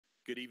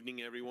Good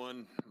evening,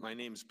 everyone. My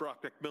name is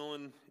Brock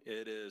McMillan.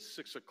 It is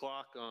 6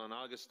 o'clock on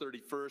August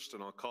 31st,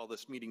 and I'll call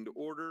this meeting to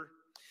order.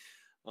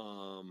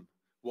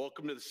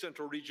 Welcome to the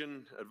Central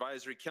Region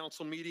Advisory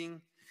Council meeting.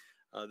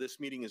 This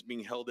meeting is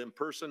being held in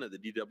person at the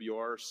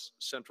DWR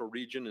Central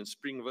Region in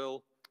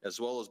Springville, as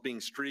well as being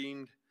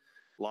streamed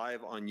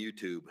live on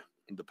YouTube.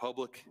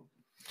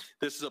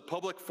 This is a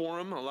public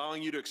forum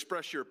allowing you to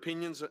express your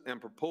opinions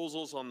and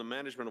proposals on the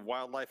management of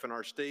wildlife in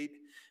our state.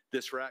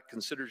 This RAC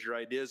considers your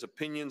ideas,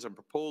 opinions, and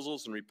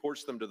proposals and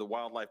reports them to the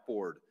Wildlife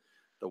Board.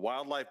 The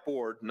Wildlife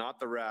Board, not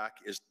the RAC,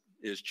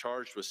 is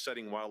charged with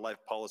setting wildlife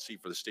policy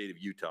for the state of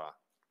Utah.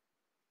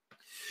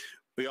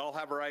 We all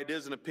have our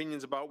ideas and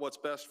opinions about what's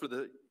best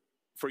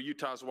for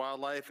Utah's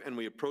wildlife, and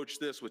we approach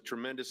this with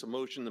tremendous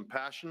emotion and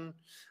passion.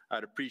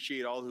 I'd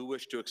appreciate all who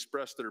wish to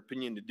express their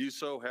opinion to do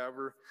so.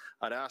 However,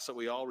 I'd ask that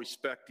we all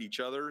respect each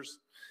other's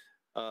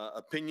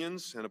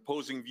opinions and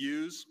opposing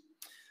views.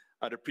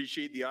 I'd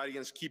appreciate the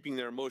audience keeping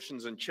their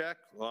emotions in check,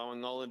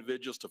 allowing all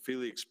individuals to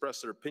freely express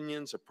their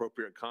opinions.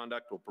 Appropriate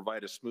conduct will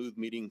provide a smooth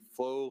meeting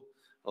flow,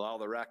 allow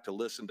the RAC to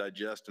listen,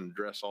 digest, and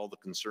address all the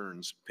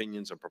concerns,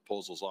 opinions, and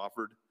proposals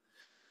offered.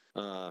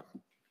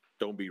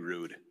 Don't be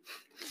rude.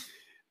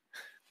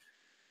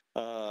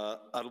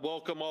 I'd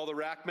welcome all the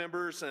RAC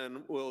members,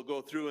 and we'll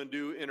go through and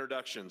do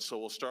introductions. So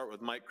we'll start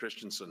with Mike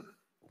Christensen.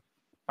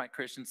 Mike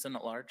Christensen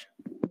at large.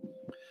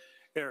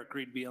 Eric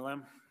Reed,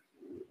 BLM.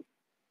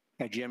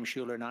 Jim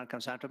Schuler,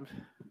 non-consumptive.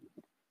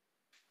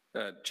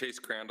 Chase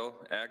Crandall,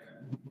 Ag.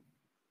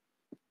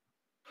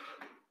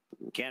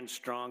 Ken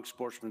Strong,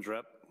 Sportsman's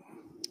Rep.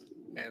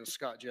 And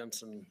Scott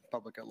Jensen,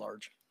 Public at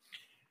Large.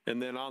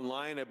 And then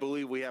online, I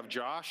believe we have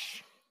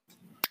Josh.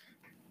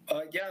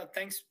 Yeah,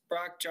 thanks,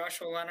 Brock.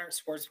 Joshua Leonard,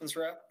 Sportsman's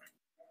Rep.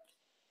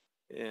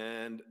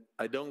 And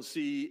I don't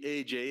see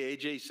AJ.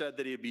 AJ said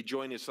that he'd be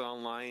joining us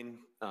online,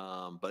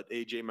 but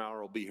AJ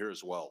Maurer will be here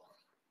as well.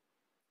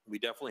 We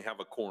definitely have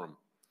a quorum.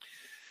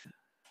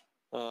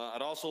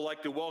 I'd also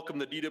like to welcome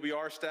the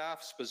DWR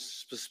staff,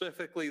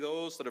 specifically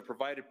those that have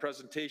provided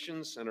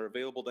presentations and are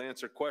available to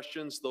answer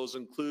questions. Those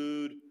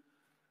include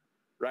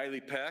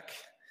Riley Peck,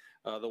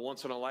 the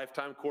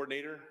once-in-a-lifetime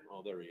coordinator.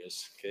 Oh, there he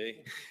is.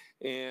 Okay.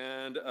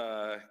 And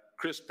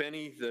Chris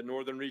Penny, the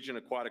Northern Region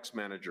Aquatics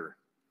Manager.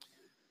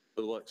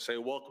 So say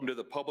welcome to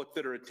the public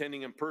that are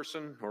attending in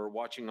person or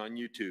watching on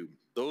YouTube.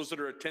 Those that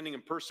are attending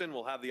in person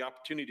will have the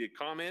opportunity to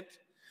comment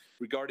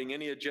regarding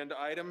any agenda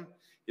item.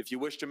 If you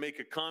wish to make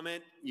a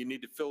comment, you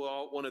need to fill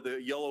out one of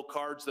the yellow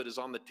cards that is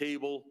on the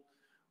table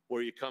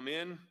where you come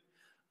in.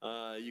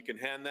 You can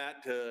hand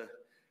that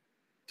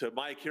to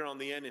Mike here on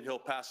the end, and he'll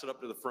pass it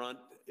up to the front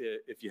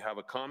if you have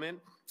a comment.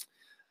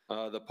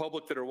 The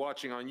public that are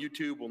watching on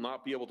YouTube will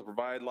not be able to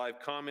provide live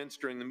comments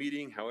during the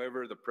meeting.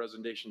 However, the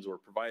presentations were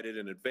provided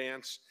in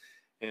advance,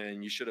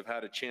 and you should have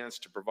had a chance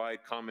to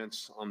provide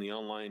comments on the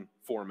online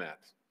format.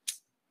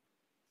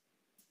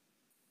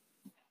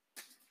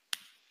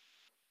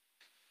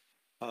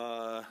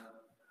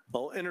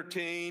 I'll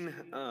entertain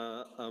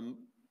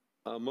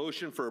a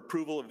motion for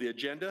approval of the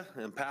agenda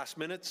and past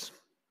minutes.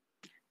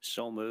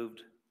 So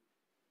moved.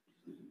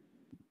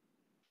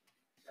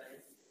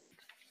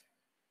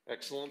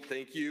 Excellent,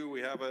 thank you.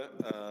 We have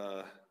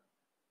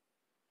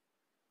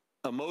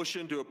a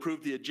motion to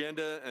approve the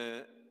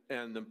agenda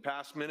and the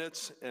past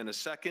minutes and a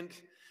second.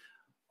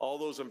 All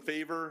those in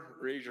favor,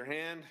 raise your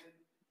hand.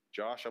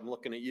 Josh, I'm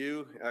looking at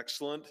you.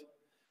 Excellent.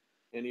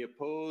 Any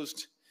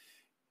opposed?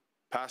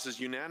 Passes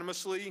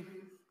unanimously.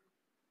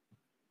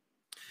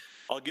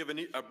 I'll give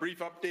a brief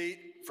update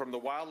from the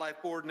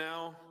Wildlife Board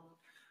now.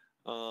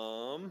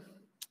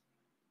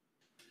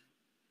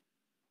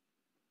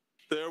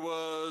 There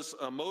was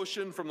a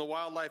motion from the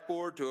Wildlife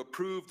Board to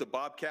approve the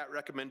Bobcat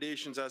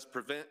recommendations as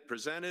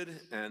presented,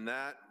 and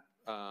that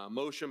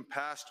motion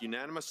passed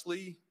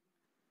unanimously.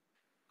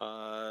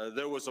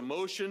 There was a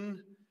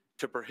motion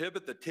to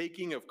prohibit the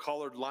taking of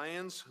collared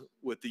lions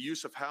with the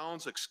use of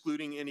hounds,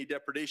 excluding any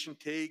depredation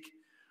take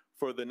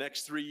for the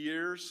next 3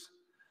 years.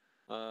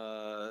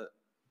 That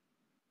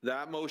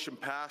motion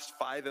passed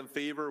 5 in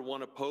favor,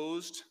 1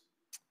 opposed.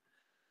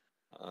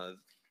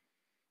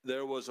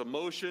 There was a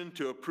motion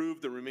to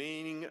approve the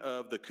remaining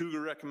of the cougar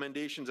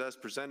recommendations as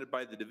presented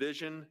by the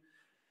division.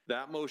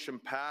 That motion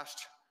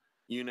passed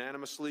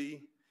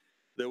unanimously.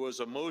 There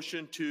was a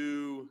motion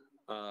to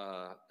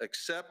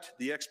accept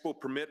the expo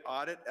permit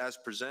audit as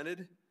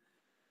presented.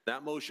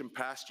 That motion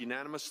passed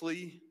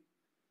unanimously.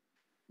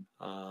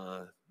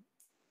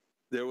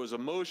 There was a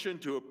motion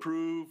to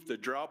approve the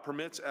drought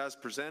permits as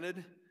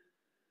presented.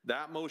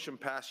 That motion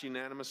passed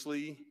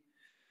unanimously.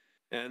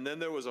 And then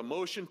there was a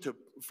motion to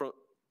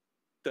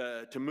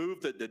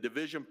move the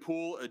division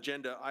pool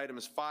agenda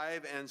items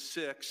 5 and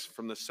 6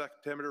 from the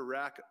September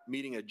RAC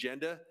meeting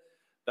agenda.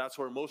 That's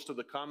where most of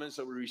the comments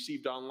that we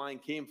received online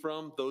came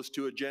from. Those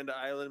 2 agenda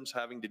items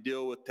having to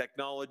deal with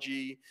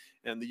technology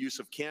and the use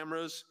of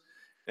cameras.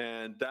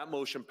 And that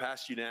motion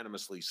passed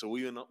unanimously. So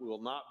we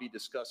will not be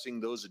discussing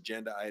those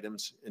agenda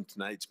items in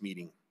tonight's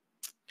meeting.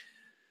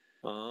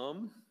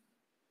 And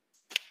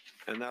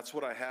that's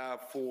what I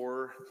have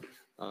for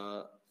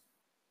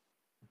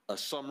a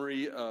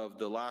summary of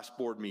the last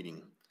board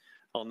meeting.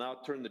 I'll now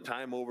turn the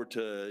time over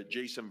to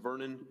Jason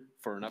Vernon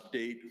for an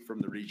update from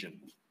the region.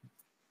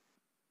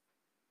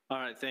 All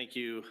right, thank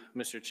you,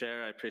 Mr.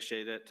 Chair. I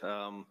appreciate it.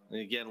 And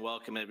again,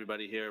 welcome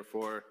everybody here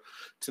for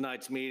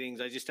tonight's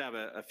meetings. I just have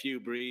a few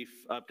brief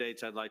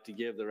updates I'd like to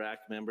give the RAC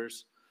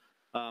members.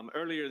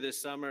 Earlier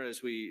this summer,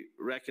 as we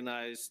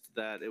recognized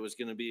that it was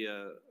going to be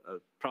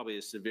probably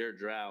a severe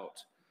drought,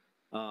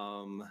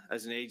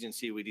 as an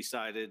agency, we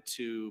decided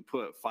to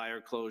put fire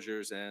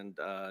closures and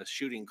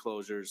shooting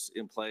closures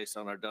in place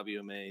on our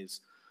WMAs.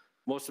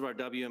 Most of our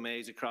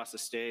WMAs across the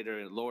state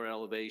are at lower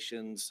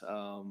elevations,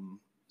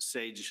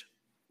 sage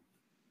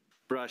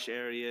brush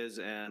areas,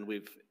 and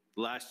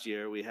last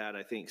year we had,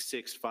 I think,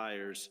 6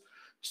 fires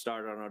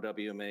start on our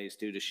WMAs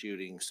due to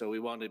shooting. So we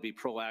wanted to be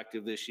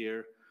proactive this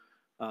year.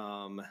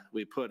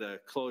 We put a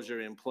closure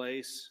in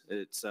place.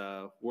 It's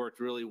worked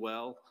really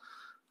well.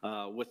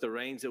 With the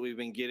rains that we've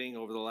been getting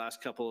over the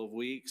last couple of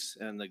weeks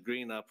and the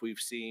green up we've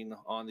seen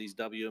on these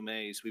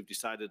WMAs, we've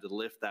decided to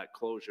lift that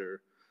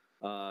closure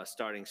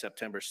starting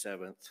September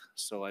 7th.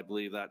 So I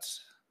believe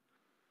that's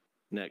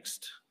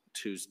next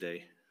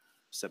Tuesday,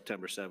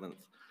 September 7th.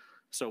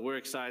 So we're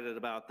excited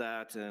about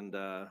that and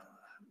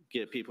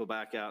get people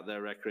back out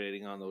there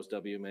recreating on those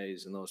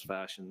WMAs in those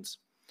fashions.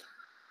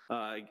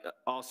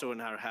 Also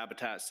in our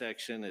habitat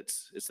section,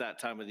 it's that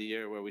time of the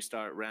year where we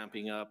start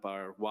ramping up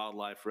our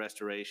wildlife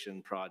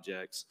restoration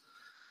projects.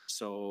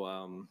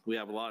 So we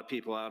have a lot of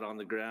people out on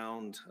the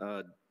ground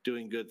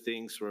doing good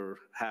things for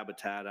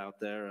habitat out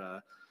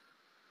there.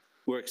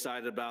 We're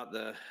excited about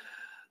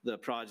the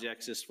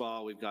projects this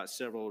fall. We've got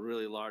several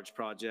really large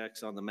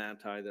projects on the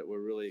Manti that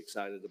we're really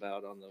excited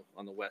about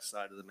on the west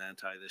side of the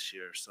Manti this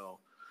year. So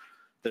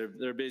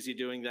they're busy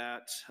doing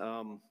that.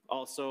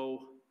 Also,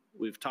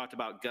 we've talked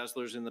about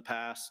guzzlers in the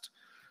past.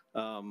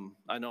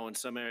 I know in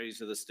some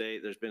areas of the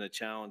state, there's been a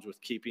challenge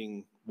with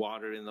keeping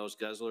water in those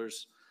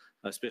guzzlers,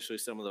 especially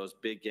some of those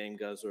big game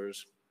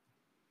guzzlers.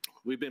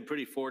 We've been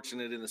pretty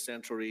fortunate in the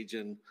central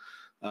region.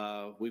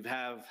 We've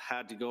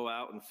had to go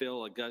out and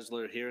fill a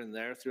guzzler here and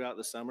there throughout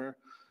the summer,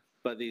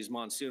 but these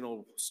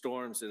monsoonal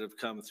storms that have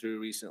come through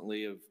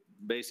recently have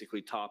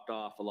basically topped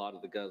off a lot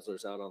of the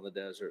guzzlers out on the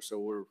desert.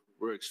 So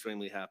we're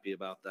extremely happy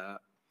about that.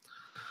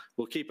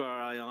 We'll keep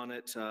our eye on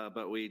it,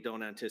 but we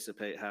don't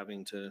anticipate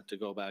having to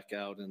go back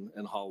out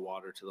and haul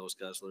water to those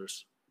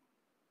guzzlers.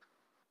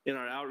 In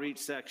our outreach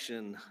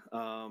section,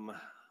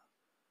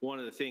 one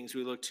of the things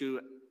we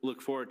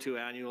look forward to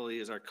annually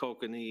is our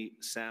Kokanee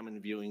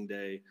Salmon Viewing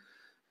Day.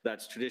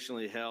 That's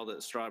traditionally held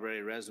at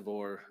Strawberry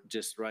Reservoir,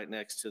 just right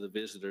next to the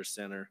Visitor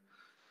Center.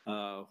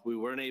 We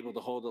weren't able to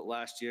hold it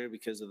last year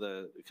because of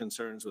the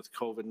concerns with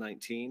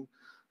COVID-19.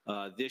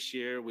 This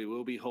year, we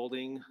will be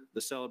holding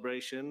the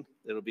celebration.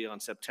 It'll be on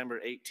September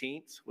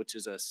 18th, which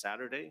is a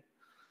Saturday,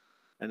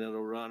 and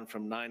it'll run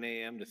from 9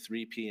 a.m. to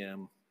 3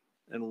 p.m.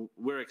 And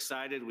we're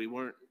excited. We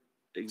weren't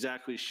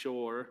exactly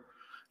sure,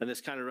 and this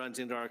kind of runs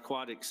into our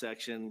aquatic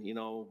section, you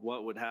know,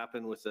 what would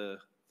happen with the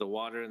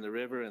water in the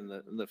river and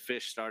the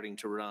fish starting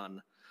to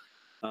run.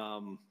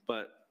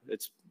 But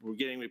we're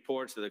getting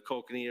reports that the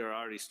kokanee are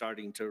already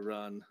starting to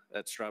run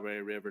at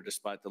Strawberry River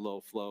despite the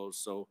low flows.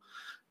 So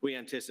we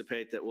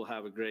anticipate that we'll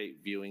have a great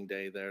viewing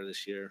day there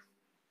this year.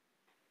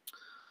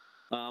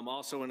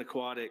 Also in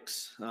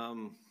aquatics,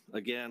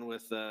 again,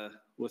 with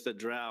the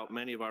drought,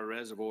 many of our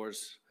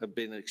reservoirs have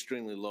been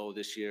extremely low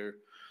this year,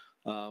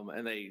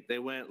 and they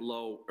went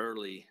low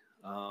early.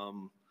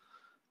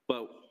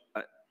 But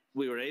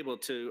we were able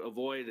to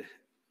avoid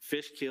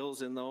fish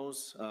kills in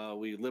those.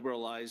 We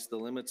liberalized the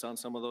limits on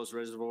some of those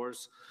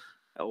reservoirs,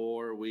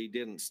 or we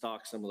didn't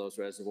stock some of those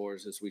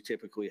reservoirs as we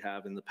typically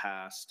have in the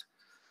past.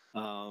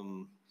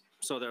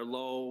 So they're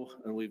low,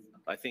 and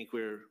I think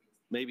we're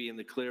maybe in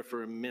the clear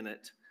for a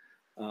minute,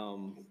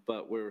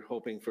 but we're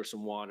hoping for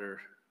some water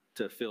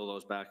to fill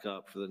those back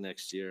up for the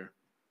next year.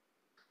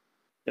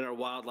 In our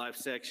wildlife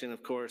section,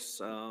 of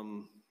course,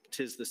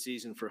 'tis the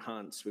season for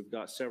hunts. We've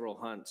got several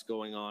hunts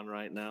going on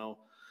right now.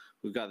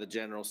 We've got the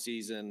general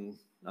season,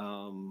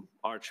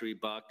 archery,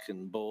 buck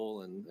and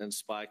bull and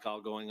spike all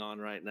going on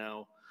right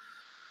now.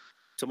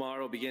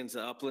 Tomorrow begins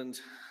the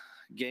upland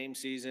game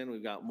season.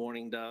 We've got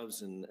mourning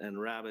doves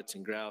and rabbits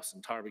and grouse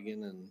and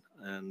ptarmigan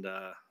and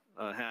a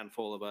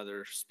handful of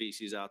other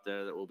species out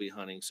there that we'll be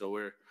hunting. So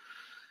we're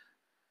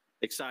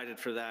excited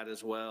for that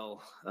as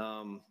well.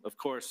 Of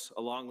course,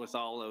 along with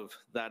all of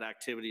that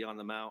activity on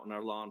the mountain,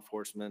 our law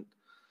enforcement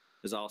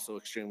is also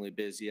extremely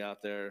busy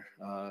out there,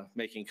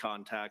 making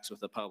contacts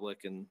with the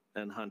public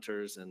and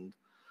hunters, and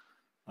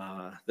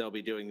they'll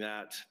be doing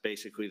that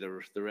basically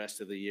the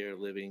rest of the year,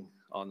 living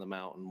on the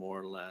mountain more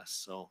or less.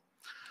 So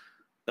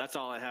that's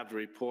all I have to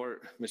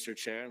report, Mr.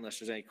 Chair, unless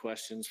there's any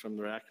questions from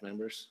the RAC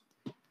members.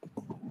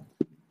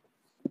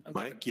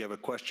 Mike, you have a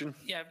question?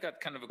 Yeah, I've got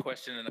kind of a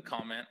question and a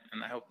comment,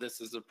 and I hope this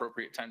is the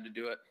appropriate time to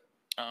do it,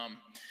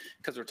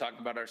 because we're talking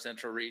about our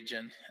central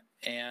region.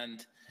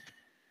 And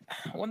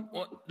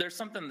there's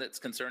something that's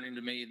concerning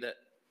to me, that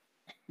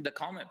the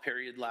comment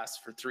period lasts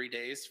for 3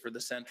 days for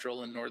the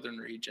central and northern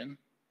region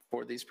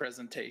for these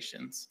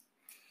presentations.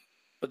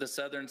 But the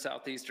Southern,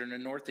 Southeastern,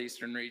 and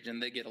Northeastern region,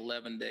 they get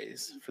 11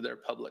 days for their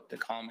public to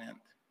comment.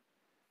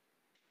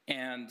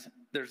 And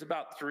there's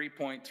about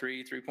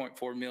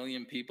 3.4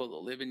 million people that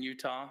live in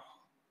Utah.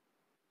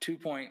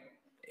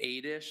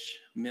 2.8-ish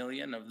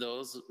million of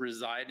those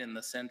reside in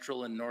the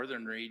central and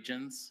northern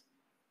regions.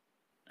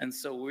 And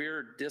so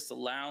we're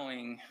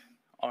disallowing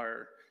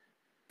our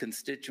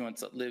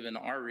constituents that live in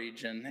our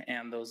region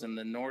and those in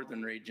the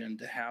northern region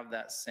to have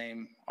that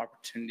same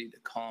opportunity to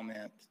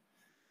comment.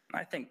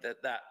 And I think that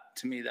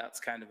to me, that's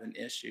kind of an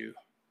issue.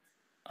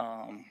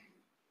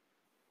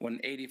 When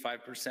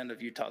 85%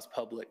 of Utah's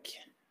public,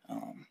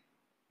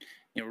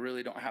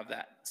 really don't have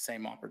that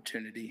same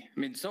opportunity. I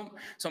mean, so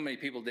many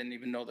people didn't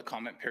even know the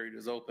comment period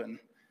was open,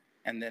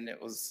 and then it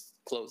was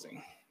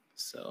closing.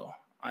 So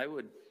I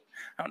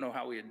don't know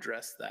how we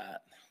address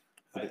that.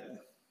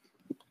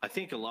 I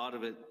think a lot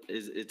of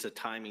it's a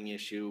timing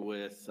issue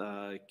with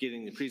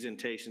getting the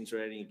presentations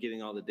ready,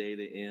 getting all the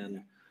data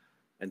in,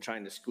 and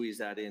trying to squeeze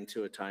that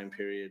into a time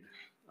period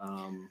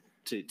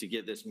to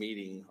get this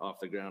meeting off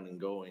the ground and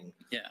going.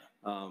 Yeah.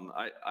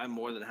 I'm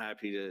more than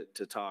happy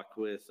to talk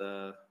with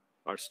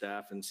our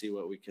staff and see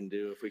what we can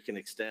do. If we can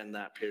extend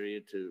that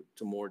period to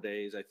more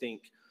days. I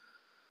think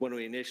when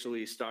we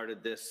initially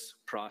started this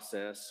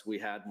process, we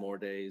had more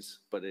days,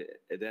 but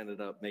it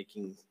ended up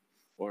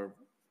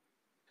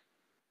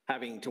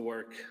having to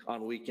work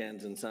on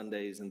weekends and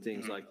Sundays and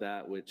things like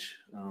that, which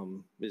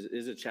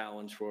is a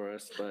challenge for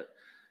us. But,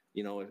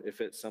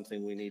 if it's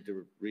something we need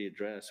to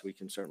readdress, we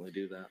can certainly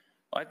do that.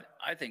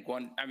 I think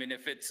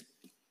if it's,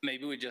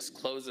 maybe we just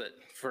close it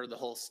for the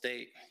whole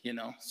state,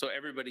 so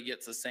everybody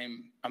gets the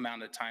same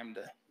amount of time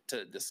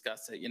to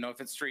discuss it.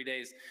 If it's 3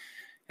 days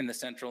in the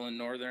central and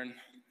northern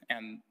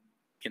and,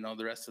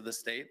 the rest of the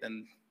state,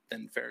 then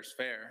fair is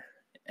fair.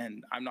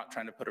 And I'm not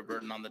trying to put a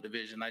burden on the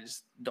division. I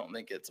just don't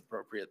think it's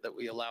appropriate that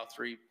we allow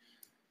 3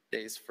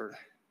 days for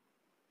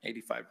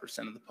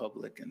 85% of the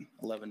public and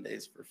 11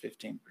 days for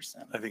 15%.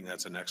 I think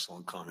that's an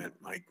excellent comment,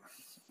 Mike.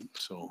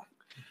 So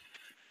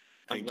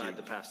I'm glad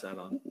to pass that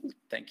on.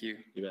 Thank you.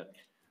 You bet.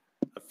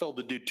 I failed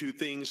to do 2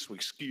 things. We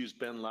excused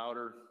Ben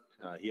Louder.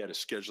 He had a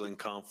scheduling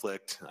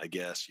conflict, I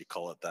guess you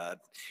call it that.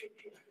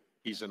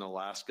 He's in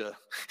Alaska.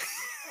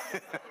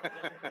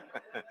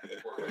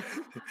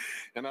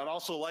 And I'd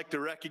also like to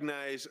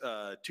recognize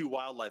 2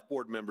 wildlife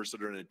board members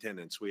that are in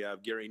attendance. We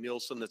have Gary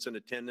Nielsen that's in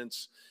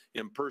attendance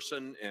in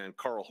person, and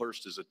Carl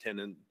Hurst is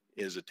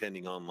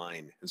attending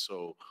online. And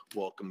so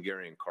welcome,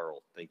 Gary and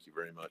Carl. Thank you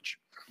very much.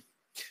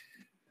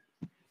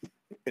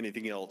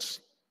 Anything else?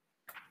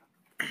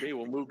 Okay,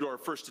 we'll move to our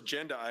first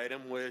agenda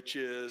item, which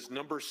is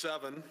number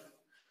 7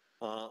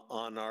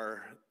 on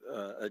our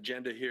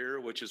agenda here,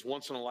 which is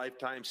once in a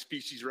lifetime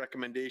species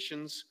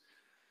recommendations.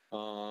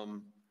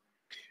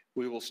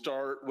 We will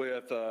start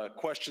with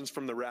questions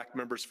from the RAC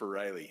members for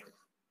Riley.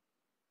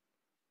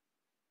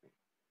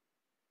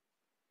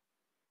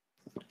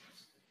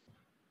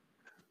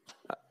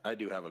 I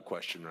do have a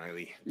question,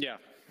 Riley. Yeah.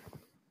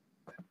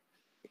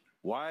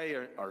 Why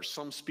are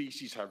some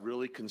species have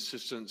really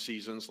consistent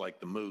seasons, like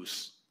the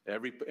moose?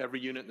 Every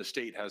unit in the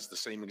state has the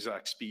same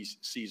exact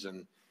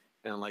season.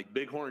 And like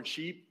bighorn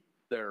sheep,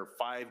 there are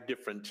 5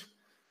 different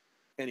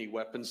any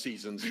weapon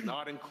seasons,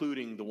 not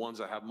including the ones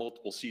that have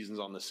multiple seasons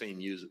on the same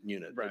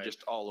unit. They're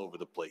just all over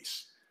the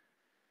place.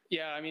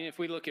 Yeah, if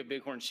we look at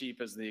bighorn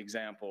sheep as the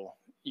example,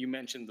 you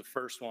mentioned the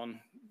first one.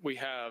 We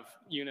have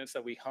units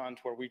that we hunt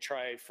where we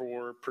try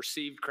for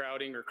perceived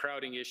crowding or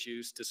crowding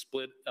issues to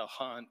split a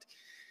hunt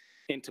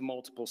into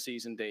multiple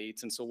season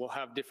dates. And so we'll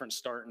have different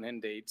start and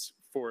end dates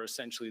for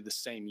essentially the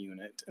same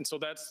unit. And so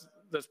that's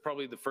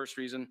probably the first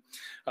reason.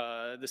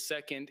 The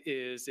second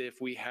is if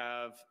we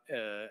have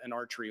an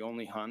archery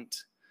only hunt,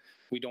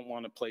 we don't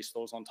want to place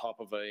those on top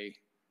of a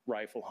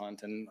rifle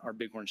hunt, and our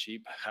bighorn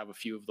sheep have a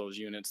few of those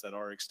units that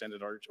are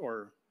extended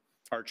or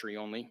archery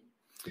only.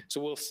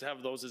 So we'll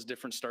have those as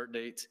different start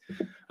dates.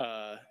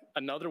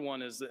 Another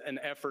one is an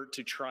effort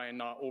to try and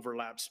not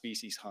overlap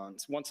species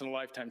hunts. Once in a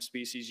lifetime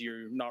species,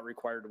 you're not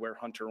required to wear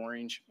hunter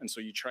orange, and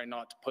so you try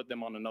not to put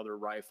them on another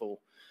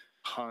rifle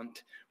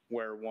hunt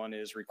where one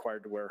is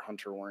required to wear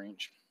hunter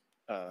orange.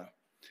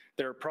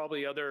 There are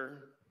probably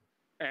other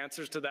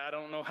answers to that. I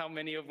don't know how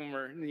many of them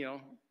are,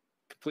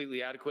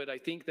 completely adequate. I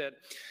think that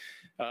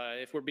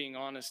if we're being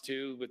honest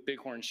too, with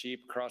bighorn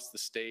sheep across the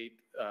state,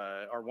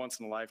 our once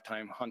in a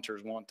lifetime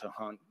hunters want to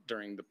hunt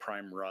during the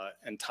prime rut,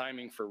 and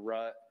timing for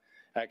rut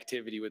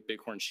activity with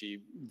bighorn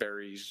sheep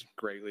varies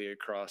greatly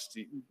across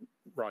the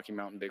Rocky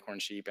Mountain bighorn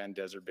sheep and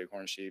desert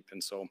bighorn sheep.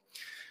 And so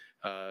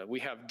we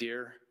have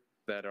deer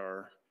that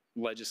are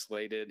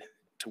legislated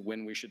to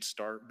when we should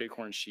start.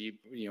 Bighorn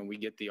sheep, we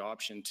get the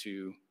option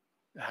to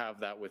have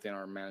that within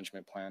our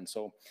management plan.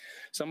 So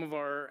some of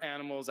our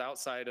animals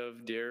outside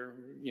of deer,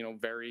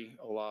 vary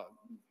a lot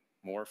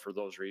more for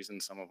those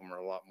reasons. Some of them are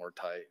a lot more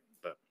tight,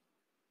 but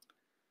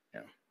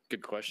yeah,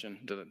 good question.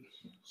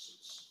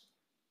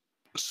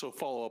 So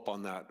follow up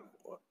on that.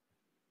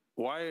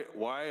 Why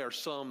are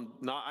some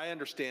not? I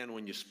understand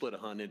when you split a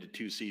hunt into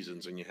 2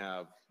 seasons and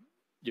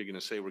you're going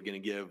to say we're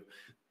going to give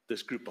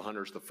this group of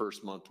hunters the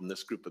first month and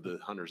this group of the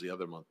hunters the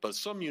other month. But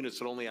some units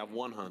that only have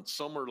one hunt,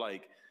 some are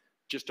like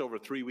just over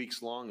 3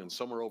 weeks long and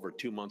some are over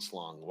 2 months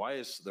long. Why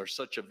is there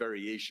such a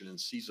variation in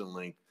season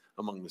length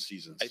among the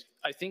seasons?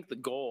 I think the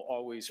goal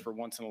always for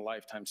once in a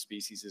lifetime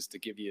species is to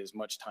give you as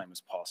much time as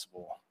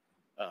possible.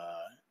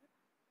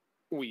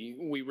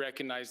 We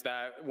recognize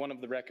that. One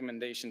of the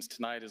recommendations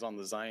tonight is on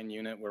the Zion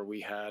unit where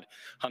we had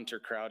hunter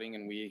crowding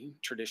and we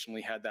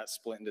traditionally had that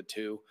split into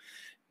two.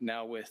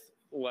 Now with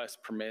less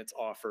permits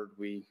offered,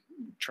 we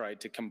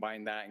tried to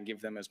combine that and give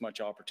them as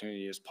much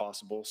opportunity as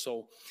possible.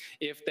 So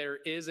if there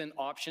is an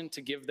option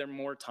to give them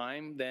more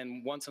time,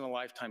 then once in a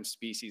lifetime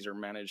species are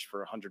managed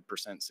for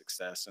 100%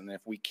 success. And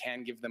if we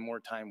can give them more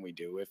time, we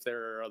do. If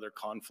there are other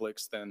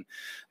conflicts then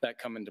that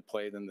come into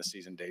play, then the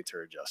season dates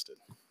are adjusted.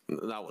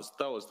 That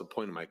was the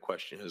point of my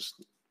question is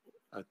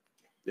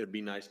it'd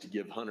be nice to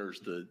give hunters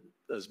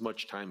as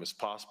much time as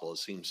possible. It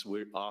seems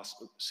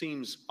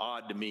seems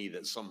odd to me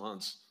that some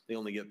hunts they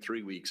only get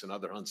 3 weeks and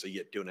other hunts they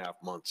get 2.5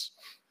 months.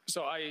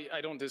 So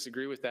I don't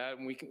disagree with that,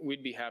 and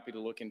we'd be happy to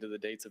look into the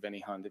dates of any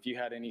hunt. If you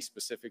had any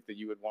specific that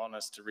you would want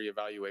us to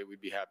reevaluate,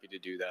 we'd be happy to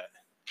do that.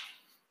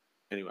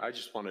 Anyway, I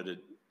just wanted to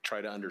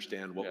try to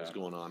understand what was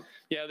going on.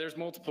 Yeah, there's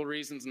multiple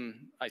reasons,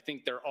 and I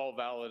think they're all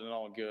valid and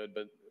all good,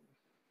 but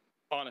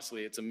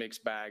honestly, it's a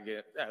mixed bag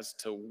as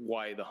to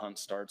why the hunt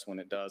starts when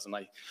it does. And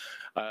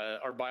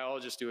our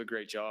biologists do a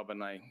great job,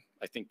 and I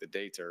think the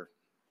dates are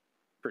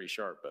pretty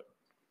sharp, but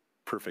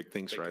perfect.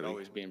 Thanks, Riley. They can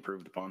always be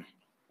improved upon.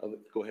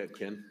 Go ahead,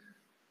 Ken.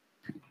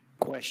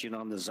 Question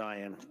on the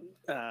Zion.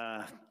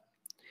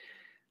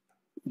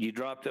 You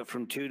dropped it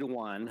from 2 to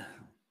 1.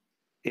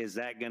 Is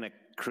that going to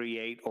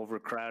create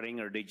overcrowding,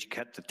 or did you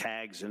cut the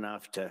tags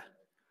enough to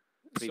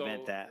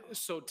prevent that?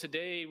 So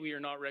today we are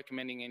not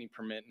recommending any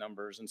permit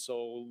numbers, and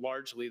so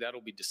largely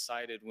that'll be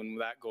decided when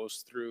that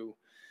goes through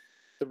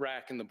the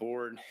RAC and the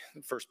board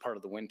the first part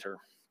of the winter,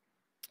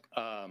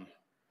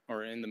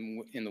 or in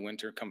the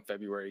winter come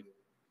February.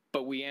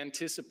 But we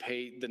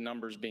anticipate the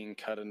numbers being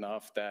cut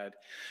enough that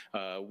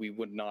we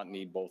would not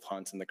need both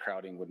hunts and the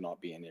crowding would not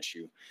be an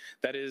issue.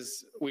 That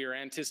is, we are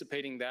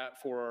anticipating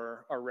that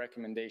for our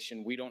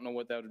recommendation. We don't know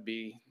what that would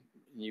be.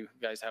 You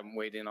guys haven't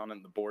weighed in on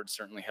it. The board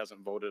certainly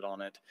hasn't voted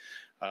on it.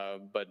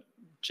 But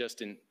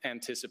just in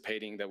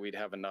anticipating that we'd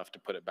have enough to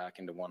put it back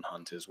into one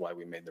hunt is why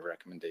we made the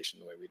recommendation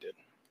the way we did.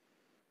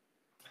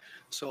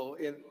 So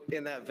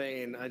in that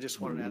vein, I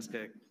just wanted to ask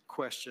a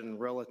question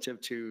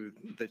relative to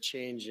the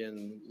change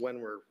in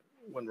when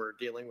we're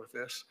dealing with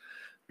this.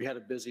 We had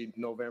a busy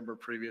November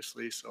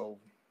previously, so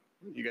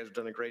you guys have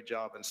done a great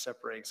job in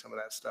separating some of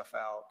that stuff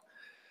out.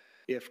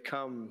 If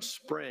come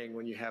spring,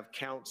 when you have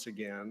counts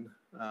again,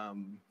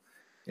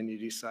 and you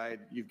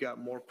decide you've got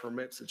more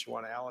permits that you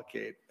want to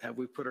allocate, have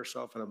we put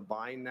ourselves in a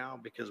bind now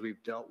because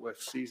we've dealt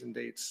with season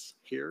dates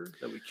here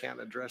that we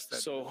can't address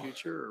that in the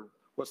future? Or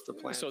what's the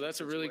plan? So that's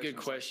a really good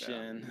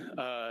question.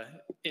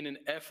 In an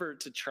effort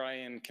to try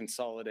and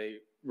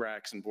consolidate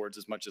racks and boards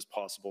as much as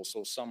possible,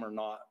 so some are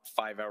not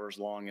 5 hours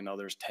long and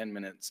others 10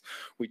 minutes,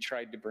 we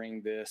tried to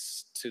bring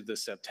this to the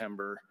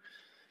September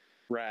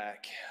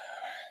rack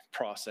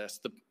process.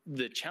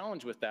 The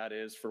challenge with that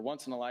is for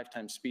once in a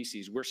lifetime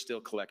species, we're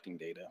still collecting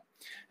data.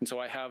 And so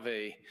I have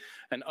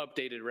an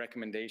updated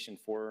recommendation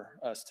for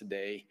us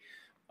today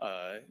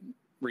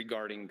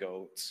regarding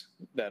goats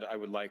that I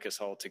would like us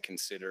all to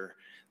consider.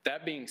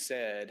 That being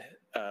said,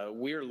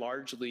 we're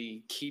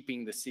largely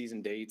keeping the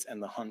season dates and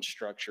the hunt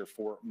structure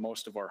for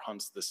most of our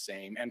hunts the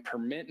same, and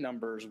permit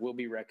numbers will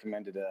be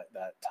recommended at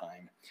that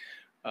time.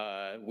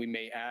 We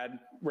may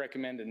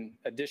recommend an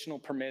additional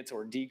permits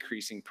or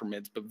decreasing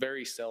permits, but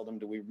very seldom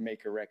do we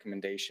make a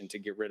recommendation to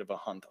get rid of a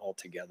hunt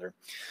altogether.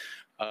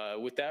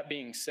 With that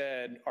being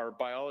said, our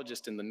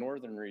biologist in the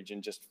northern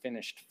region just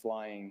finished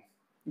flying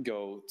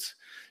goats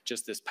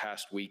just this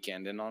past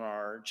weekend, and on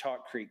our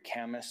Chalk Creek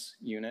Camas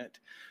unit,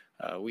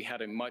 we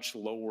had a much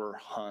lower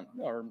hunt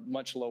or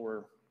much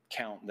lower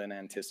count than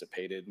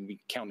anticipated, and we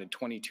counted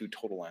 22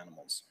 total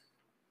animals.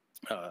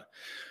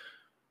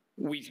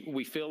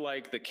 We feel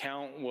like the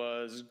count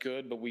was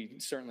good, but we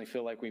certainly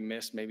feel like we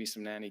missed maybe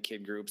some nanny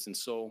kid groups. And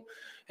so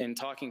in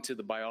talking to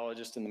the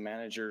biologists and the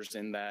managers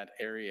in that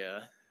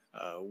area,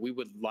 we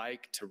would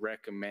like to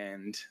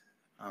recommend,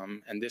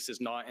 and this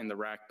is not in the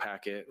RAC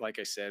packet, like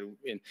I said,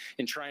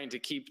 in trying to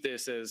keep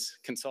this as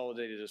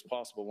consolidated as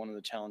possible, one of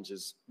the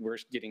challenges, we're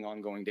getting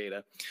ongoing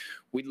data.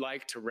 We'd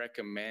like to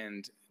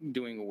recommend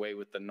doing away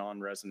with the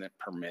non-resident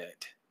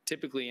permit.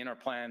 Typically in our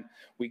plan,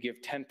 we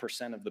give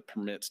 10% of the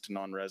permits to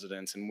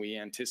non-residents, and we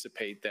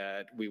anticipate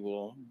that we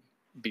will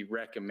be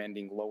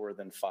recommending lower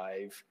than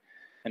 5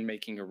 and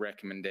making a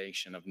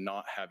recommendation of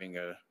not having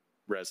a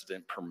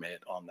resident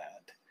permit on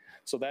that.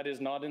 So that is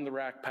not in the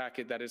RAC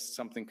packet. That is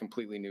something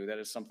completely new. That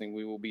is something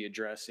we will be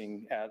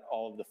addressing at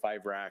all of the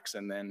 5 racks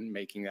and then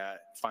making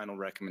that final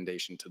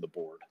recommendation to the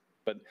board.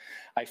 But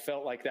I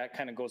felt like that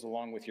kind of goes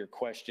along with your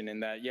question in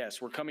that,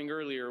 yes, we're coming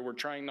earlier. We're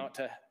trying not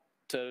to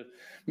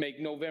make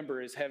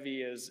November as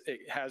heavy as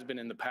it has been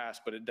in the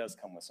past, but it does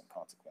come with some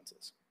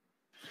consequences.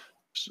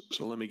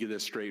 So let me get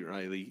this straight,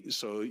 Riley.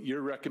 So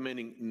you're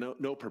recommending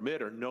no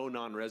permit or no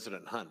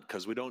non-resident hunt?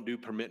 Because we don't do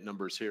permit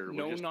numbers here.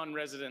 No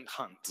non-resident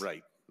hunt.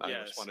 Right. I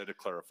Yes. just wanted to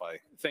clarify.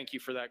 Thank you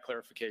for that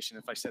clarification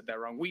if I said that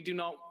wrong. We do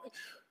not,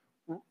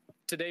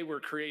 today we're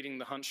creating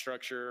the hunt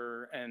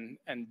structure and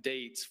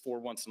dates for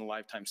once in a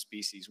lifetime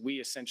species. We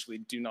essentially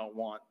do not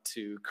want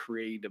to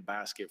create a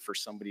basket for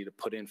somebody to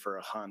put in for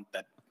a hunt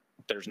that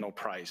there's no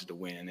prize to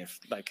win, if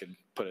I could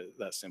put it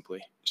that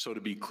simply. So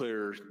to be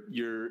clear,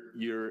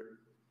 you're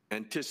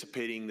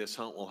anticipating this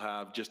hunt will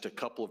have just a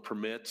couple of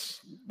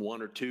permits,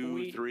 1 or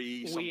 2,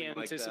 3, something like that?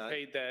 We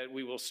anticipate that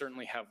we will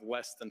certainly have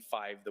less than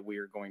 5 that we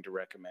are going to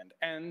recommend.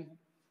 And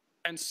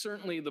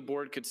certainly the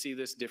board could see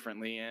this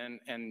differently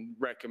and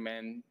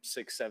recommend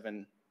 6,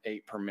 7,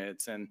 8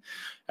 permits, and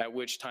at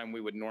which time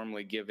we would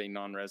normally give a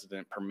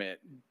non-resident permit,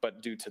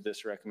 but due to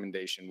this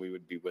recommendation, we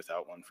would be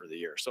without one for the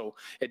year. So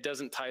it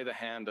doesn't tie the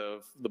hand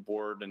of the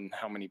board and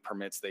how many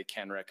permits they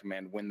can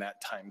recommend when that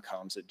time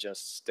comes. It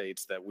just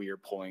states that we are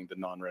pulling the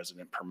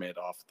non-resident permit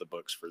off the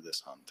books for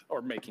this hunt,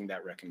 or making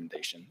that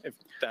recommendation, if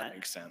that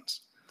makes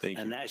sense. Thank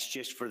you. And that's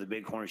just for the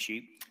bighorn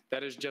sheep?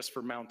 That is just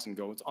for mountain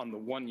goats on the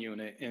 1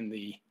 unit in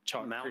the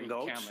Chalk Mountain Creek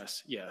goats?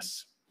 Camas.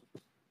 Yes.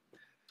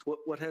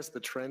 What has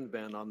the trend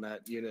been on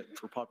that unit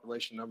for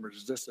population numbers?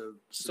 Is this a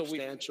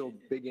substantial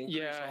big increase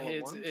Yeah, all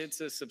at once?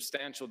 it's a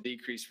substantial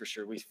decrease for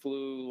sure. We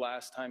flew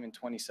last time in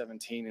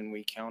 2017 and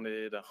we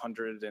counted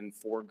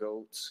 104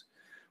 goats.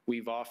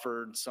 We've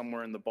offered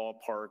somewhere in the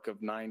ballpark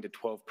of 9 to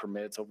 12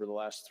 permits over the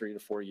last 3 to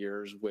 4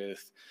 years,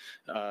 with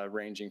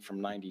ranging from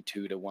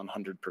 92 to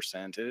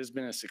 100%. It has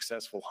been a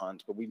successful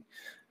hunt, but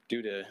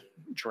due to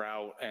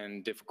drought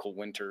and difficult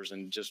winters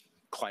and just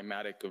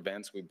climatic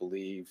events, we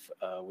believe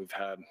we've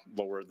had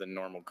lower than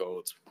normal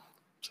goats.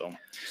 So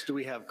do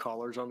we have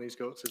collars on these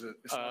goats?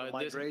 It's not a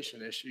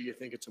migration issue. You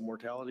think it's a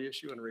mortality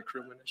issue and a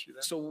recruitment issue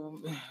then?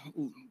 So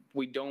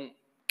we don't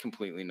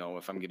completely know,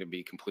 if I'm going to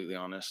be completely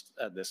honest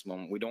at this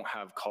moment. We don't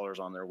have collars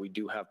on there. We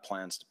do have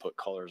plans to put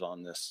collars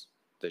on this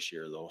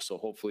year though. So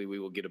hopefully we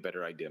will get a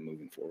better idea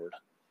moving forward.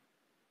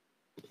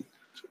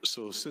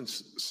 So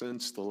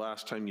since the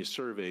last time you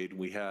surveyed,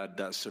 we had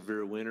that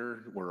severe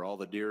winter where all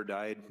the deer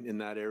died in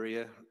that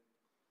area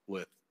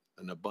with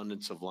an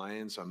abundance of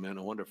lions. I mean,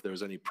 I wonder if there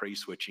was any prey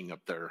switching up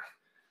there.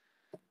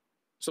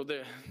 So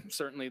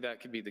certainly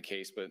that could be the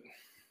case, but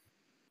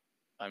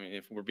I mean,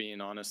 if we're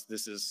being honest,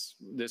 this is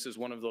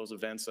one of those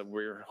events that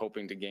we're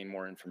hoping to gain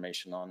more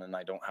information on, and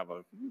I don't have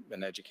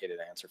an educated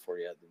answer for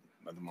you at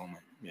the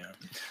moment. Yeah.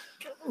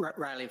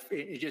 Riley,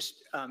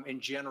 just in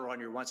general on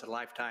your once in a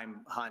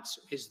lifetime hunts,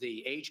 is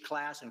the age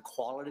class and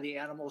quality of the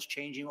animals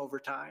changing over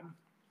time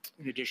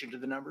in addition to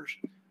the numbers?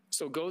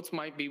 So goats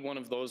might be one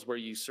of those where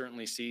you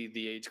certainly see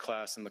the age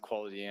class and the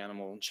quality of the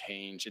animal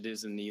change. It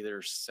is in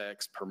either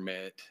sex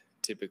permit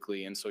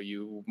typically, and so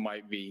you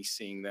might be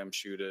seeing them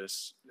shoot a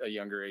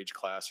younger age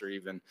class or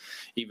even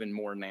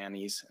more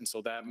nannies, and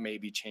so that may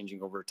be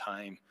changing over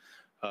time.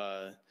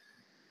 I'd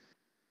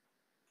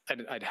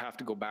have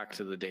to go back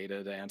to the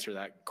data to answer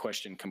that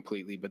question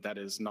completely, but that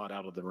is not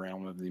out of the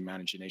realm of the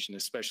imagination,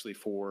 especially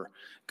for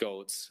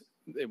goats.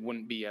 It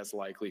wouldn't be as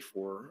likely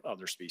for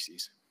other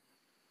species.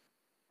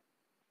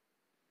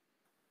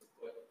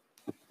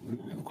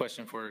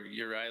 Question for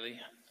you, Riley.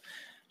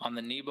 On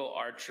the Nebo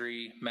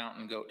archery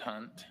mountain goat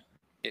hunt,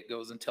 it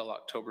goes until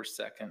October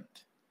 2nd,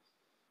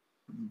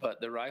 but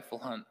the rifle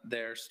hunt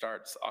there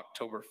starts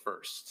October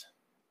 1st.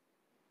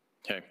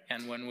 Okay.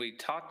 And when we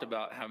talked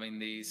about having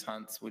these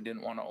hunts, we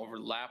didn't want to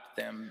overlap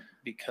them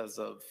because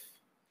of.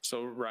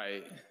 So,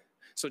 right.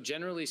 So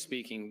generally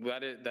speaking,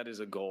 that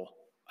is a goal.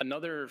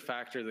 Another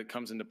factor that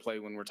comes into play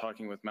when we're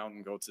talking with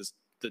mountain goats is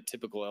the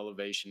typical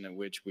elevation at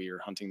which we are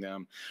hunting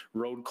them,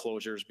 road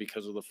closures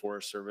because of the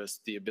Forest Service,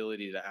 the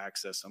ability to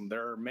access them.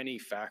 There are many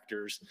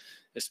factors,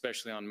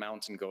 especially on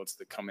mountain goats,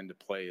 that come into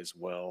play as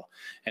well.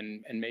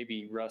 And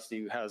maybe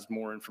Rusty has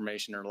more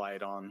information or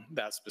light on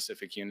that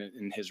specific unit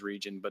in his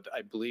region, but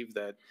I believe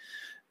that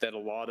a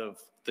lot of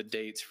the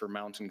dates for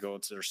mountain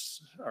goats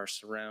are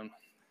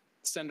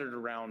centered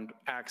around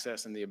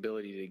access and the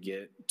ability to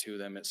get to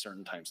them at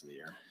certain times of the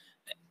year.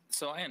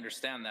 So I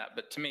understand that,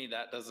 but to me,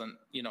 that doesn't,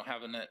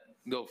 having it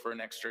go for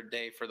an extra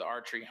day for the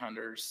archery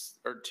hunters,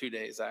 or 2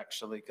 days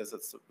actually, because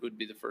it would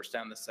be the first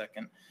and the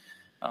second.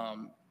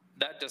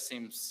 That just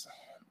seems,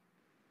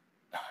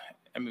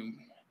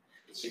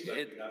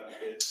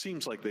 it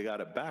seems like they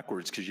got it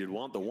backwards, because you'd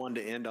want the one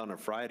to end on a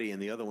Friday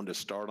and the other one to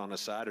start on a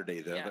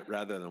Saturday,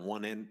 rather than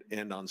one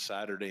end on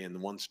Saturday and the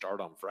one start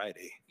on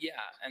Friday. Yeah,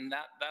 and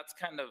that's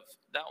kind of,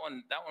 that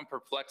one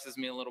perplexes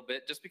me a little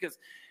bit, just because.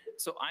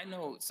 So I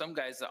know some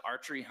guys that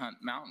archery hunt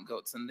mountain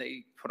goats, and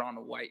they put on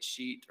a white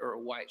sheet or a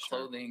white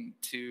clothing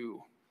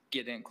to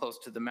get in close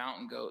to the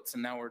mountain goats,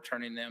 and now we're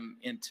turning them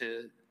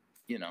into,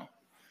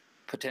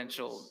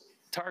 potential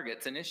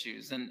targets and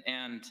issues,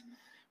 and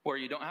where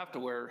you don't have to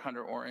wear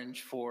hunter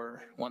orange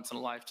for once in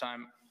a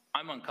lifetime.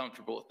 I'm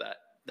uncomfortable with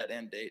that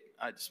end date.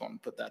 I just want to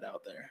put that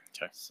out there.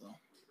 Okay. So.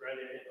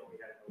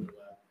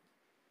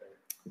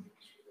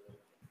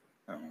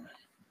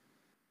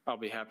 I'll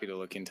be happy to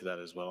look into that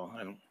as well.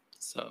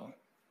 So,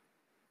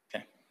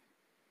 okay.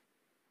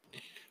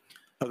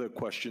 Other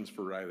questions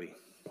for Riley?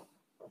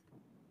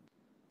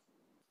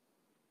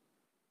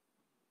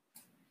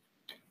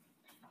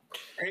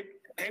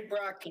 Hey,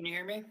 Brock, can you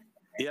hear me?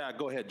 Yeah,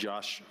 go ahead,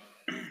 Josh.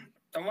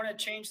 I want to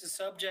change the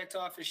subject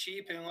off of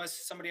sheep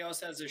unless somebody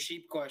else has a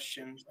sheep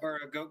question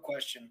or a goat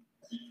question.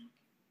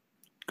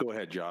 Go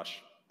ahead,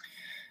 Josh.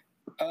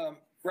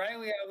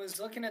 Riley, I was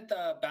looking at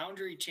the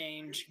boundary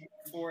change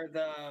for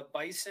the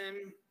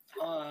Bison,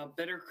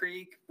 Bitter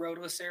Creek,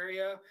 roadless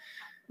area.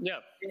 Yeah.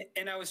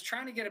 And I was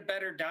trying to get a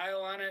better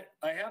dial on it.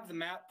 I have the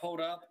map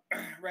pulled up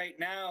right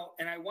now,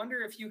 and I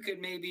wonder if you could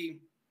maybe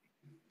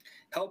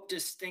help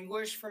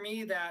distinguish for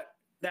me that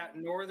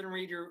northern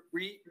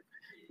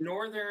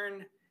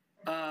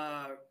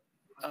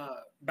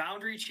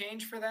boundary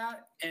change for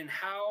that, and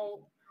how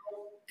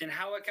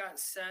it got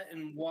set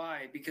and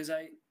why, because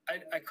I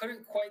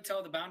couldn't quite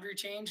tell the boundary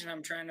change, and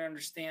I'm trying to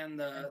understand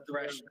the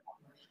rationale.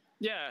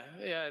 Yeah,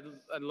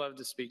 I'd love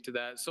to speak to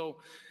that. So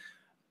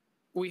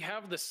we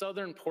have the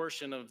southern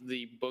portion of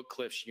the Book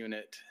Cliffs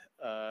unit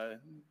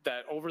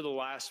that over the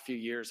last few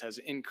years has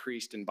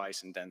increased in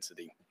bison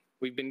density.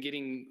 We've been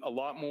getting a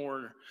lot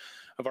more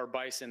of our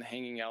bison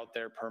hanging out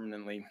there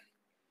permanently.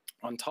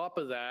 On top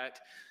of that,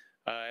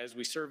 as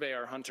we survey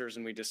our hunters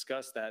and we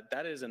discuss that,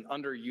 that is an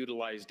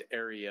underutilized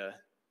area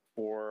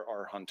for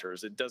our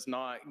hunters. It does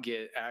not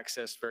get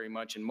access very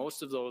much, and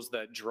most of those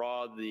that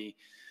draw the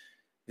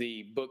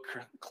Book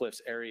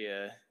Cliffs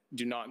area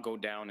do not go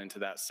down into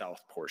that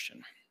south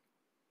portion.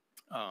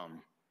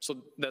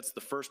 So that's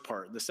the first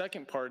part. The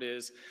second part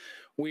is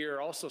we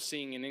are also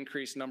seeing an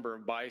increased number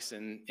of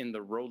bison in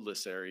the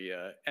roadless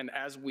area. And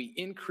as we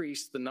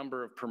increase the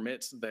number of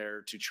permits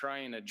there to try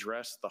and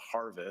address the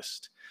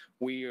harvest,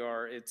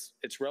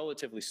 it's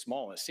relatively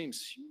small. It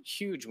seems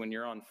huge when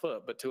you're on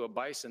foot, but to a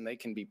bison, they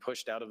can be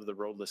pushed out of the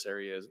roadless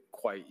area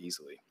quite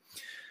easily.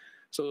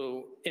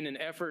 So in an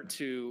effort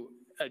to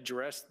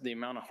address the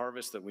amount of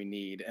harvest that we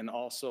need and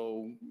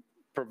also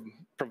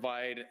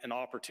provide an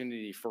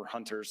opportunity for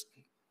hunters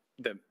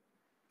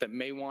that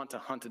may want to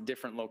hunt a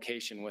different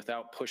location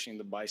without pushing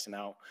the bison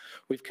out,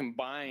 we've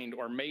combined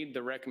or made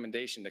the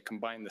recommendation to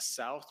combine the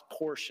south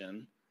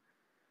portion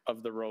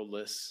of the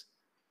roadless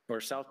or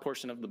south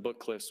portion of the Book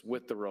Cliffs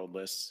with the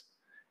roadless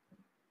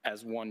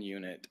as one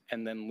unit,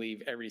 and then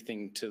leave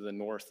everything to the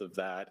north of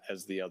that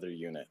as the other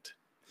unit.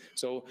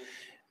 So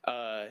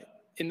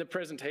in the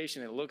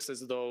presentation, it looks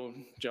as though,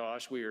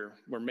 Josh, we're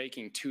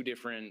making two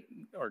brand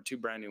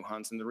new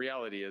hunts, and the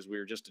reality is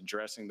we're just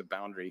addressing the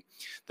boundary.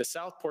 The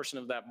south portion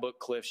of that Book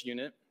Cliffs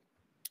unit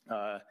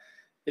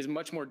is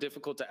much more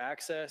difficult to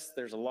access.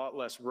 There's a lot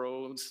less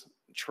roads,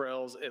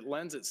 trails. It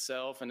lends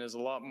itself and is a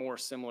lot more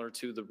similar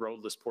to the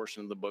roadless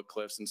portion of the Book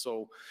Cliffs, and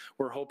so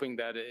we're hoping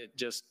that it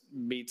just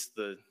meets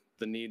the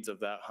needs of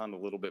that hunt a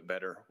little bit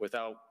better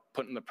without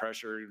putting the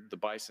pressure. The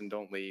bison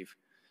don't leave.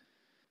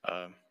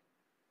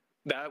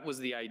 That was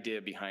the idea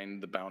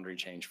behind the boundary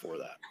change for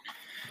that.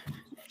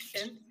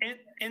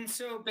 And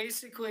so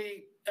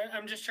basically,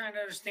 I'm just trying to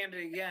understand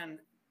it again.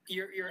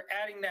 You're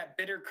adding that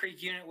Bitter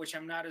Creek unit, which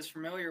I'm not as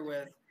familiar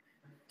with,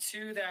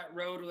 to that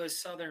roadless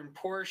southern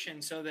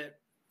portion so that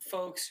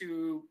folks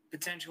who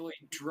potentially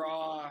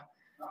draw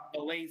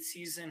a late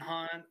season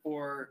hunt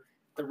or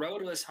the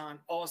roadless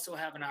hunt also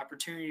have an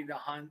opportunity to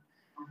hunt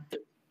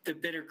the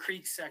Bitter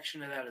Creek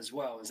section of that as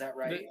well. Is that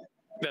right?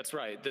 That's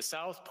right. The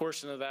south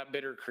portion of that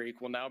Bitter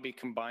Creek will now be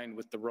combined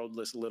with the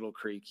roadless Little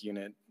Creek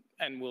unit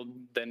and will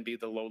then be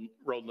the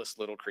roadless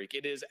Little Creek.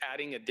 It is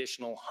adding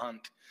additional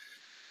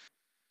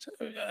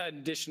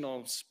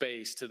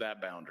space to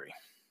that boundary.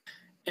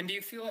 And do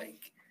you feel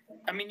like,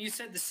 I mean, you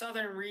said the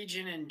southern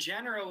region in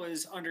general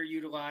is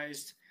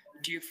underutilized.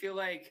 Do you feel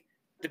like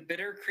the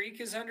Bitter Creek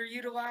is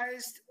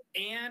underutilized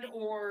and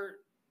or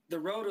the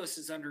roadless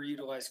is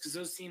underutilized? Because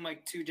those seem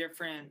like two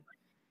different.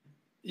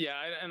 Yeah,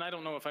 and I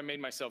don't know if I made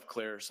myself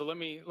clear. So let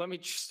me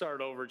start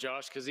over,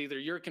 Josh, because either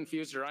you're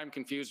confused or I'm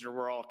confused or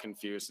we're all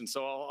confused. And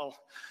so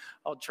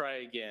I'll try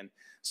again.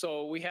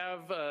 So we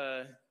have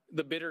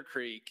the Bitter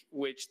Creek,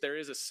 which there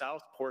is a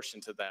south portion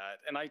to that.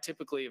 And I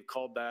typically have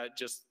called that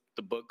just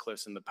the Book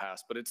Cliffs in the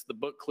past, but it's the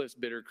Book Cliffs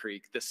Bitter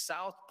Creek. The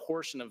south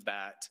portion of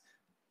that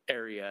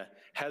area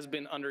has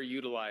been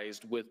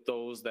underutilized with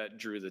those that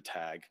drew the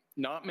tag.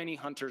 Not many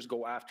hunters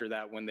go after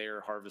that when they are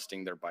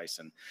harvesting their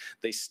bison.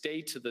 They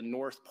stay to the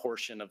north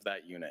portion of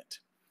that unit.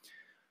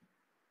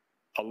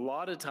 A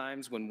lot of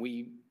times when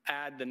we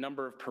add the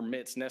number of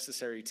permits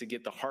necessary to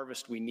get the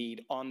harvest we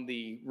need on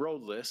the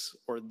roadless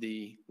or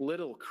the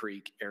Little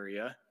Creek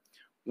area,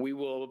 we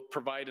will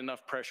provide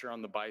enough pressure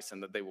on the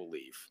bison that they will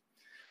leave.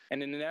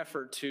 And in an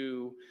effort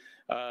to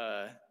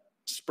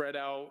spread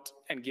out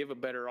and give a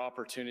better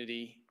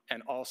opportunity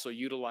and also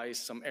utilize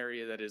some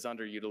area that is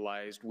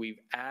underutilized, we've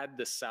added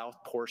the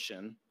south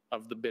portion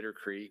of the Bitter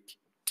Creek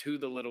to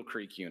the Little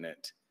Creek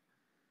unit.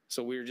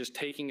 So we're just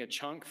taking a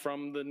chunk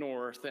from the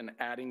north and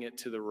adding it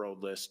to the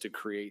roadless to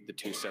create the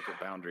two separate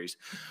boundaries.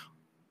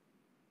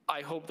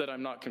 I hope that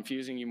I'm not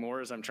confusing you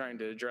more as I'm trying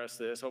to address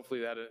this.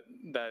 Hopefully that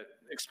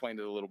explained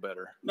it a little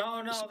better.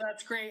 No,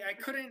 that's great. I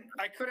couldn't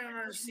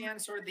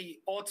understand sort of the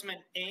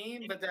ultimate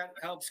aim, but that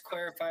helps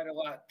clarify it a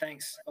lot.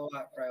 Thanks a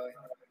lot, Riley.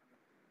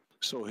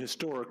 So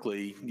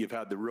historically, you've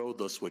had the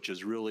roadless, which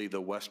is really the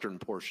western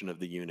portion of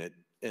the unit.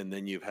 And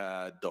then you've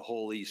had the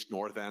whole east,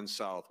 north, and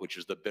south, which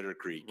is the Bitter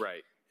Creek.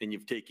 Right. And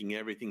you've taken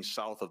everything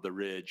south of the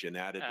ridge and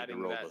adding to the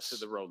roadless. That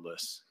to the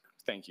roadless.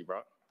 Thank you,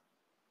 Brock.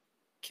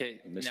 Okay,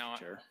 Mr.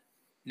 Chair.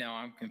 Now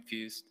I'm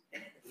confused.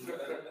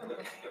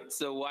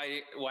 So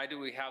why do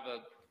we have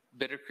a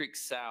Bitter Creek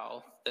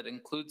South that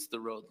includes the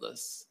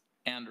roadless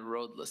and a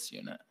roadless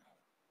unit?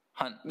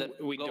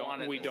 We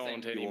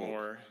don't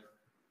anymore.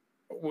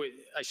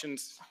 I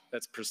shouldn't,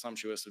 that's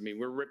presumptuous of me.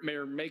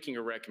 We're making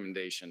a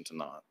recommendation to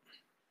not.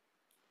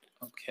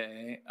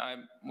 Okay,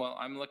 I'm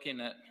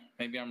looking at,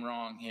 maybe I'm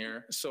wrong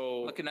here.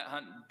 So looking at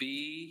hunt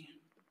BI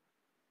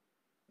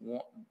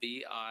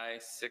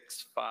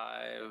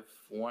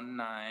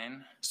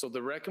 6519. So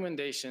the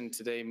recommendation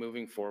today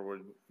moving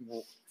forward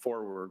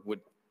would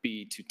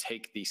be to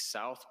take the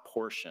south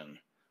portion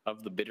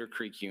of the Bitter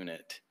Creek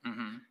unit,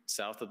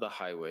 south of the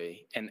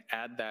highway, and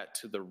add that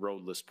to the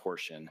roadless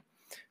portion,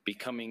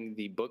 becoming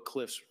the Book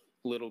Cliffs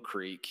Little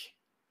Creek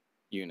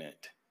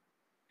unit.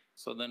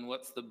 So then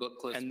what's the Book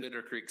Cliffs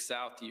Bitter Creek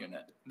South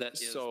unit? That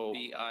is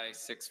BI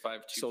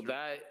 6523. So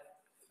that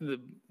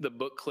the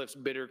Book Cliffs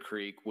Bitter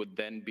Creek would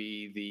then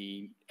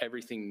be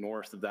everything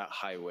north of that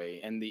highway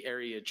and the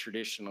area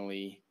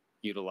traditionally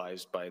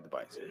utilized by the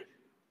bison,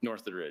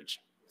 north of the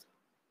ridge.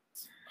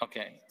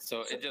 Okay,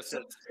 so it just,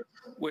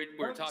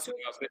 we're talking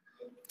about,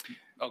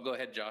 oh, go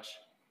ahead, Josh.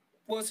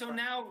 Well, so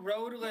now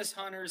roadless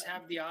hunters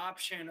have the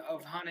option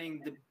of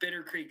hunting the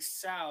Bitter Creek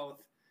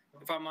South,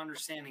 if I'm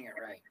understanding it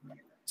right.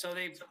 So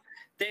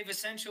they've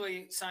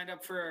essentially signed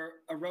up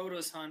for a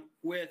roadless hunt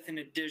with an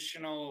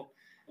additional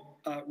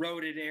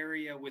roaded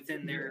area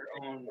within their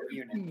own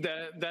unit.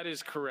 That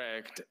is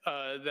correct.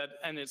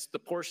 And it's the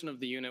portion of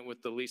the unit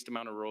with the least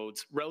amount of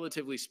roads.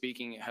 Relatively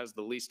speaking, it has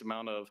the least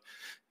amount of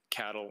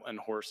cattle and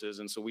horses,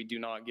 and so we do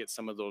not get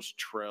some of those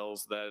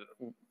trails that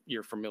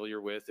you're familiar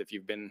with if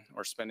you've been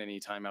or spent any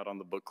time out on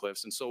the Book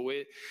Cliffs. And so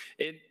it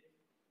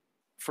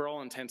for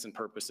all intents and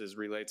purposes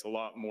relates a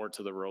lot more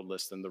to the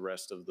roadless than the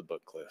rest of the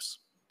Book Cliffs.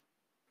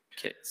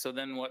 Okay, so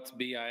then what's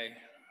BI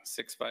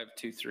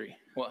 6523?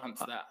 What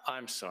hunts that?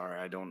 I'm sorry,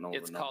 I don't know.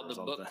 It's called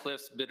the Book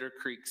Cliffs Bitter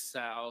Creek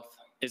South.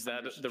 Is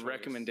that the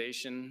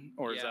recommendation,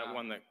 or is that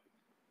one that?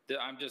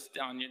 I'm just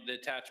on the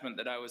attachment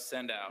that I was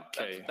sent out.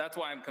 Okay. That's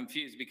why I'm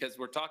confused, because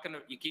we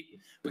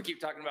keep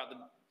talking about the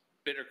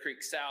Bitter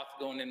Creek South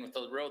going in with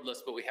the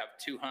roadless, but we have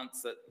two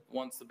hunts that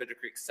one's the Bitter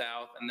Creek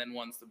South and then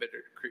one's the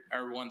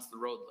one's the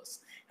roadless,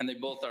 and they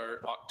both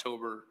are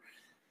October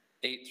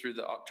 8th through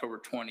the October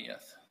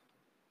 20th.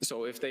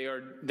 So if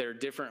they're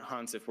different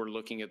hunts, if we're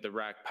looking at the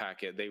RAC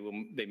packet, they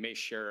may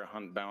share a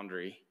hunt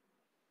boundary.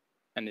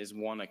 And is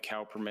one a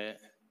cow permit?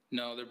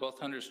 No, they're both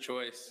hunter's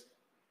choice.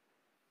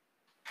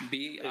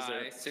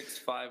 BI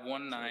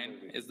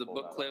 6519 is the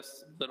Book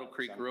Cliffs Little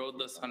Creek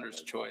Roadless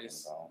Hunter's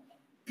Choice.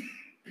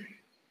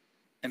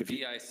 And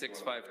BI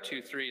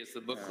 6523 is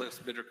the Book Cliffs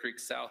Bitter Creek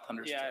South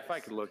Hunter's Choice. Yeah, if I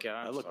could look at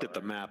it. I looked at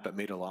the map, it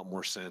made a lot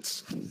more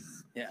sense.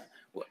 Yeah.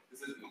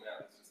 This isn't the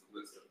map, it's just a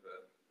list of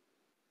the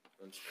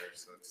hunts there,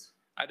 so it's.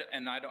 I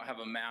don't have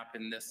a map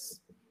in this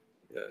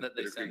that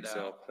they Bitter send Creek out.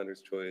 South,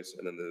 Hunter's Choice,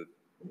 and then the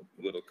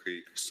Little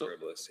Creek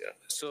roadless, yeah.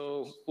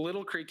 So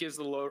Little Creek is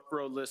the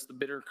roadless. The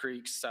Bitter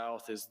Creek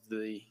South is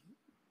the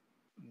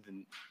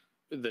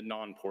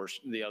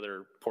non-portion, the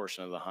other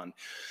portion of the hunt.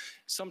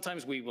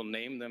 Sometimes we will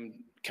name them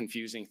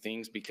confusing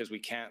things because we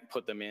can't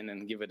put them in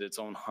and give it its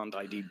own hunt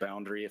ID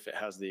boundary if it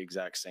has the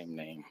exact same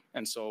name.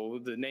 And so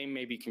the name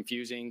may be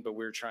confusing, but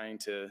we're trying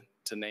to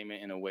name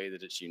it in a way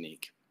that it's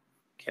unique.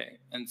 Okay,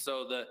 and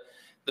so the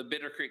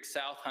Bitter Creek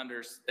South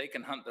hunters, they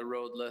can hunt the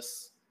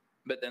roadless,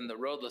 but then the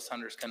roadless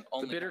hunters can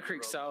only. The Bitter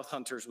Creek South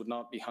hunters would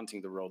not be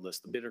hunting the roadless.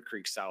 The Bitter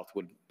Creek South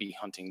would be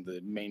hunting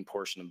the main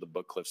portion of the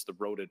Book Cliffs, the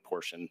roaded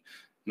portion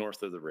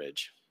north of the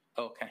ridge.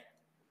 Okay.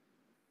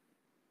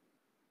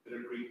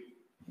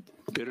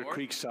 Bitter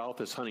Creek South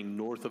is hunting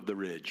north of the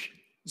ridge.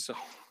 So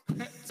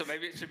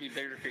maybe it should be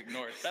Bitter Creek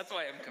North. That's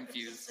why I'm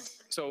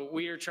confused. So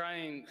we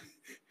try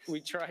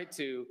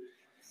to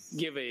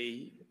give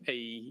a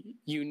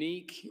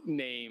unique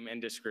name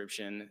and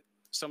description.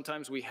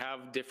 Sometimes we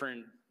have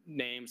different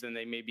names and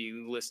they may be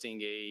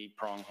listing a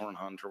pronghorn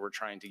hunt, or we're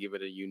trying to give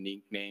it a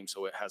unique name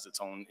so it has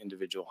its own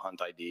individual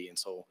hunt ID. And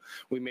so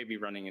we may be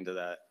running into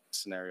that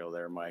scenario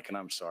there, Mike, and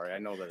I'm sorry. I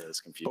know that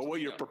it's confusing. But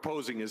what you're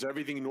proposing is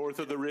everything north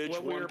of the ridge,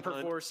 what one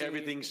hunt,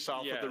 everything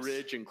south of the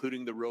ridge,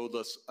 including the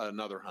roadless,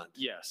 another hunt.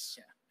 Yes.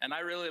 Yeah. And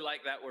I really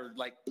like that we're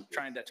like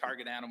trying to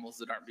target animals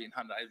that aren't being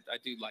hunted. I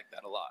do like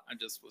that a lot. I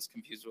just was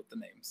confused with the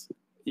names.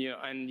 Yeah,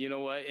 and you know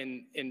what?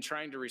 In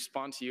trying to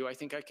respond to you, I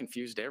think I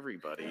confused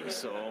everybody.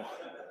 So.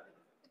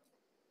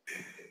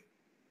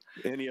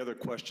 Any other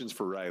questions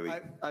for Riley?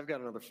 I've got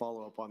another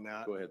follow-up on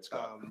that. Go ahead,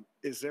 Scott.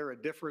 Is there a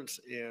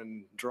difference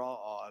in draw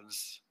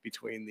odds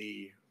between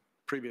the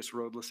previous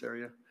roadless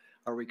area?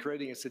 are we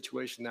creating a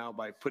situation now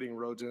by putting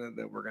roads in it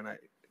that we're going to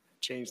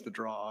change the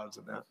draw odds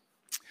of that?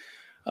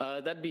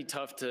 That'd be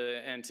tough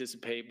to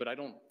anticipate, but I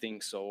don't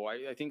think so.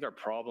 I think our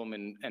problem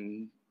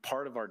and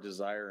part of our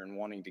desire in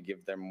wanting to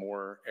give them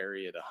more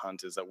area to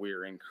hunt is that we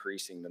are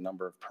increasing the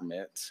number of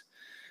permits.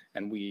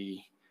 And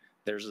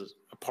there's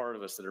a part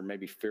of us that are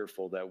maybe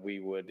fearful that we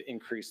would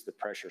increase the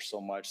pressure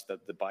so much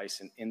that the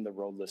bison in the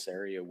roadless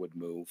area would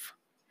move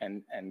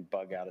and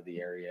bug out of the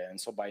area. And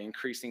so by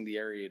increasing the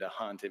area to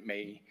hunt, it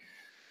may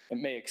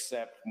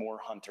accept more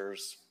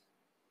hunters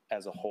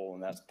as a whole,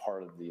 and that's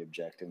part of the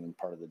objective and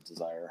part of the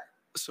desire.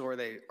 So are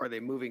they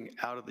moving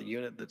out of the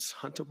unit that's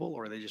huntable,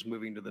 or are they just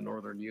moving to the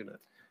northern unit?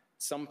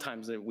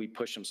 Sometimes we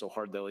push them so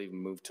hard they'll even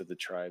move to the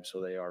tribe,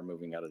 so they are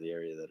moving out of the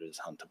area that is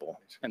huntable.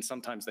 And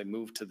sometimes they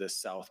move to this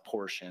south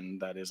portion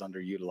that is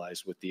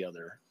underutilized with the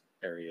other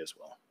area as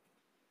well.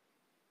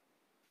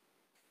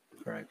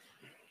 All right.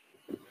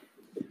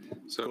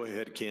 So go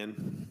ahead,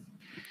 Ken,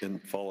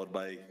 and followed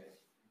by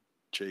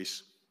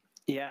Chase.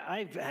 Yeah,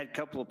 I've had a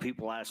couple of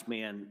people ask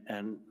me, and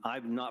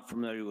I'm not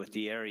familiar with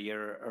the area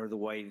or the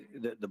way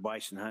that the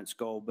bison hunts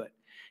go, but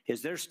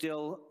is there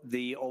still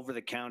the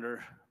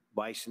over-the-counter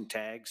bison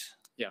tags?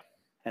 Yeah.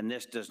 And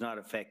this does not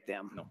affect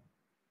them? No.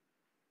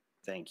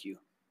 Thank you.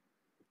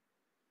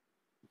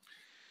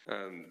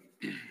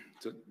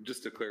 So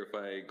just to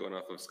clarify, going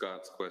off of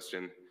Scott's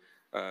question,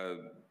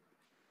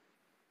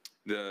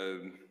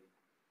 the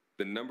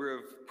number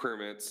of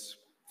permits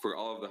for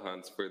all of the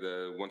hunts for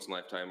the once in a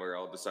lifetime are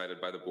all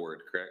decided by the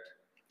board, correct?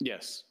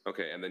 Yes.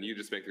 Okay, and then you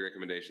just make the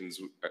recommendations,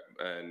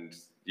 and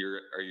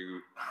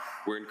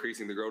we're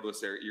increasing the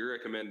roadless area. You're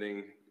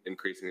recommending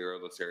increasing the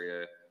roadless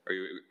area. Are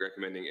you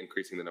recommending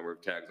increasing the number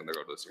of tags on the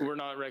roadless area? We're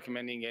not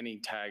recommending any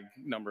tag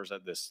numbers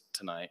at this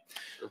tonight.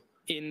 Sure.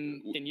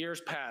 In years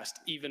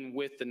past, even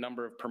with the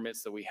number of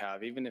permits that we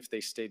have, even if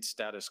they stayed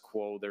status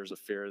quo, there's a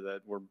fear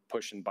that we're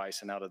pushing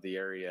bison out of the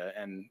area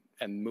and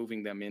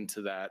moving them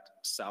into that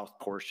south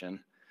portion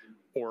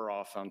or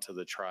off onto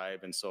the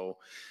tribe. And so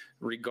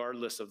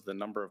regardless of the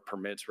number of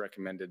permits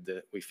recommended,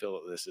 that we feel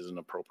that this is an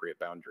appropriate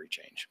boundary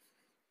change.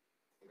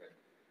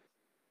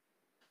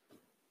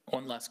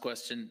 One last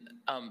question.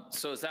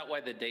 So is that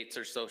why the dates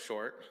are so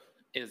short?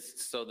 Is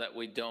so that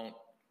we don't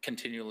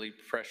continually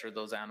pressure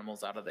those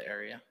animals out of the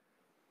area?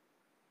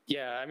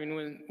 Yeah, I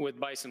mean, with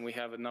bison, we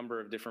have a number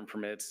of different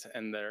permits,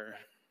 and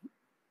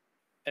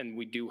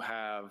we do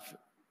have,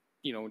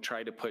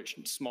 try to put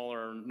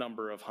smaller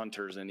number of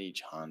hunters in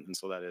each hunt, and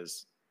so that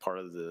is part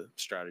of the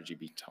strategy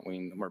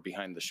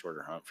behind the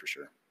shorter hunt for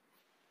sure.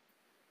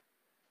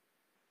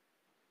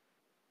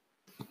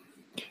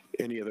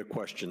 Any other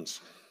questions?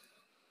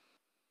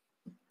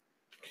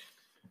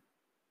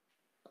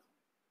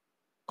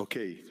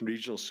 Okay,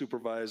 Regional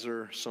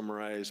Supervisor,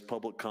 summarize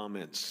public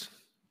comments.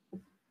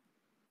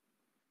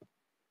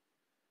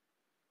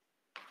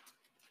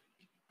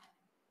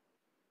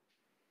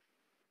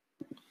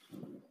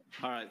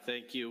 All right,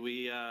 thank you.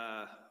 We,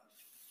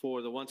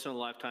 for the once in a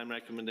lifetime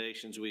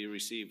recommendations, we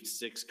received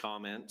 6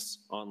 comments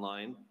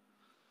online.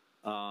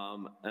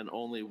 And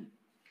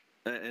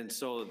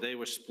so they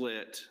were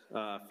split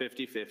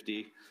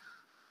 50-50.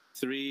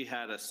 3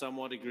 had a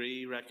somewhat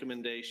agree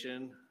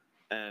recommendation,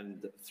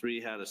 and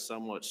 3 had a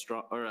somewhat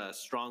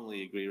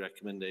strongly agree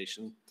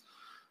recommendation.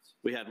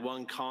 We had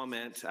 1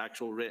 comment,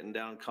 actual written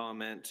down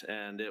comment,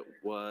 and it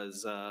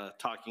was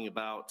talking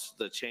about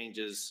the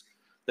changes.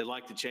 They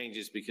like the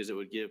changes because it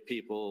would give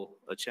people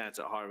a chance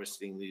at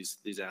harvesting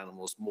these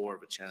animals, more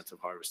of a chance of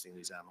harvesting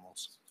these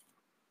animals.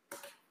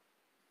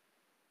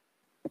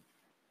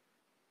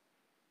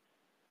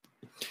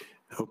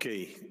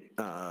 Okay,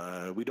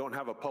 we don't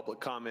have a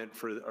public comment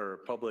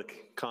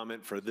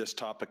for this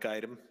topic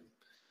item.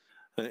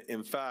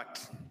 In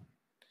fact,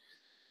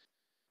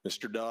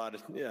 Mr. Dodd,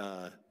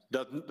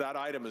 that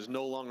item is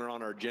no longer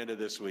on our agenda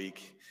this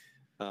week.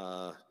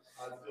 I'd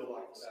still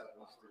like that.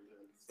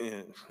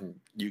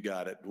 You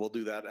got it. We'll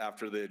do that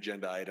after the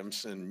agenda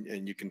items,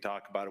 and you can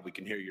talk about it. We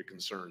can hear your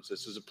concerns.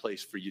 This is a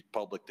place for you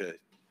public to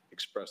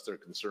express their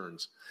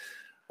concerns.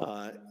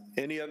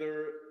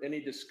 Any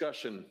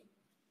discussion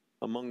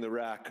among the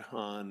RAC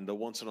on the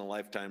once in a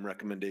lifetime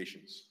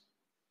recommendations?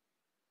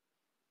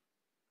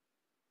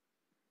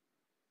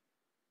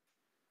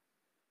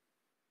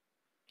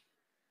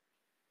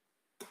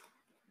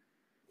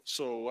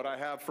 So what I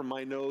have from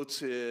my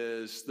notes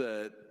is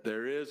that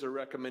there is a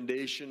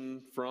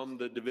recommendation from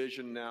the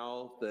division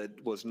now that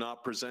was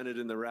not presented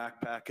in the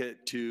RAC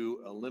packet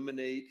to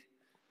eliminate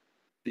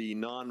the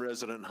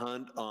non-resident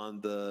hunt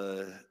on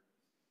the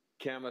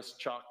Camas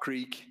Chalk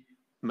Creek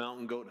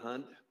mountain goat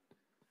hunt.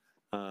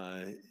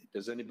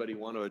 Does anybody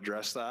want to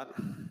address that?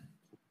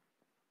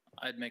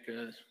 I'd make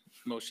a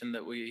motion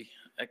that we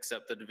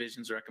accept the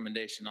division's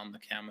recommendation on the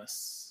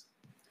Camas.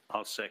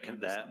 I'll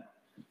second that.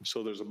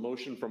 So there's a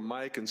motion from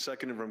Mike and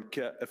seconded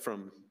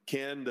from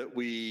Ken that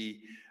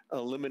we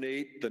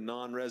eliminate the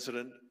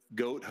non-resident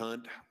goat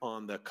hunt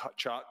on the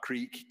Chalk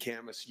Creek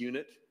Camas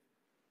unit.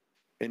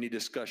 Any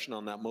discussion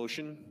on that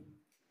motion?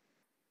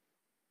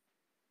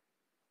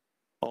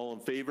 All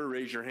in favor,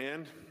 raise your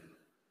hand.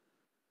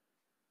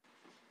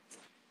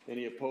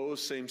 Any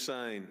opposed? Same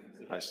sign.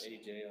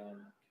 AJ on.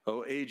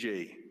 Oh,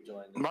 AJ.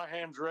 My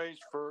hand's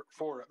raised for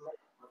it.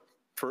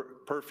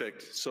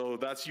 Perfect. So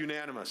that's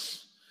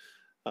unanimous.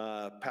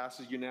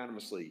 Passes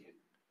unanimously.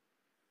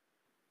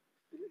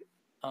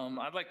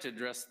 I'd like to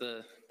address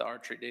the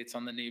archery dates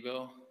on the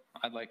NEBO.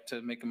 I'd like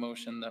to make a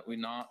motion that we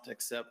not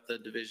accept the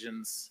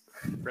division's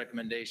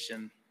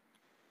recommendation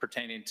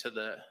pertaining to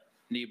the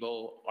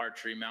NEBO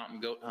archery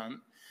mountain goat hunt,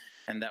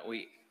 and that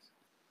we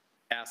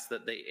ask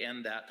that they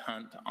end that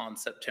hunt on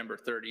September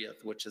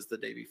 30th, which is the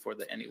day before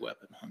the any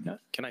weapon hunt.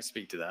 Can I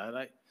speak to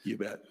that? You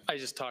bet. I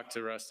just talked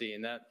to Rusty,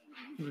 and that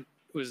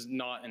was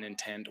not an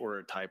intent or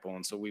a typo,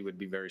 and so we would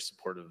be very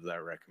supportive of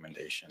that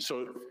recommendation.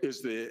 So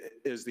is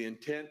the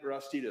intent,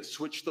 Rusty, to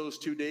switch those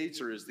two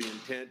dates, or is the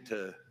intent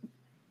to?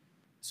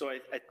 So I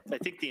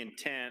think the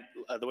intent,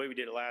 the way we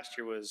did it last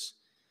year was,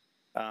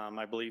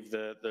 I believe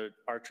the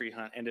archery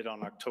hunt ended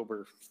on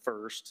October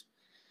 1st,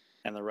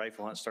 and the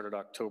rifle hunt started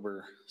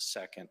October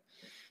 2nd.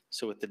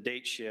 So with the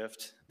date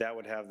shift, that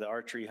would have the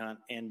archery hunt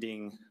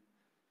ending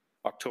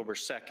October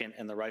 2nd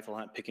and the rifle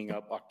hunt picking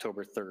up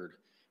October 3rd,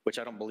 which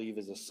I don't believe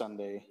is a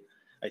Sunday.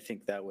 I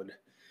think that would,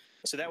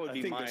 so that would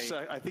be my.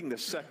 I think the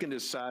 2nd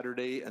is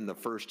Saturday and the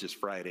 1st is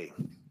Friday.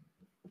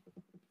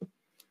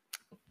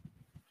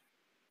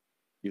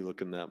 You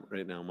looking at that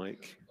right now,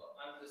 Mike?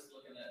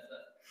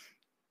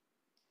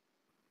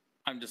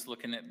 I'm just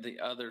looking at the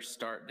other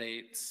start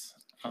dates.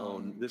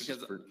 This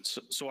is for,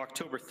 so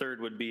October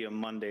 3rd would be a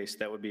Monday, so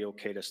that would be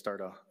okay to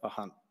start a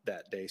hunt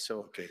that day. So,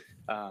 okay.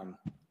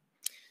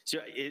 So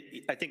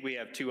I think we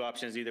have two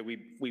options. Either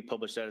we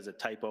publish that as a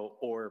typo,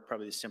 or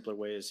probably the simpler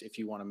way is if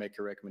you want to make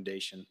a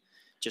recommendation,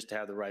 just to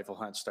have the rifle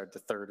hunt start the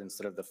 3rd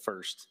instead of the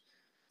 1st.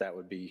 That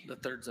would be. The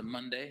 3rd's a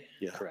Monday?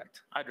 Yeah.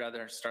 Correct. I'd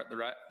rather start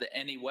the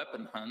any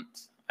weapon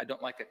hunt. I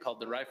don't like it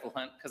called the rifle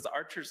hunt because the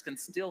archers can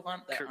still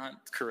hunt that hunt.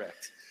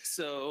 Correct.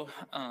 So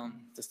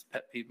just a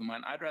pet peeve of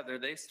mine. I'd rather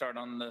they start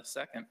on the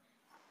 2nd.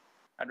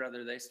 I'd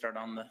rather they start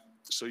on the.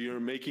 So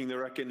you're making the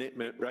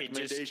recommendation? It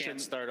just can't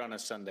start on a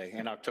Sunday,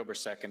 and October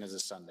 2nd is a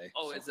Sunday.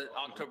 Oh, so. Is it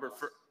October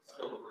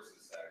 1st?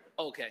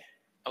 Okay.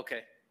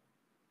 Okay.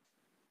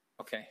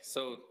 Okay.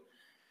 So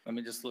let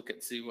me just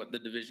see what the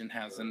division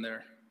has in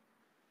there.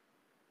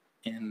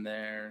 In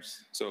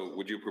theirs. So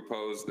would you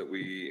propose that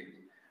we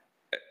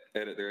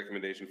edit the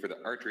recommendation for the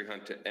archery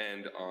hunt to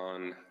end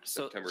on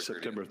September 30th?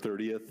 September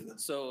 30th.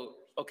 So,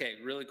 okay,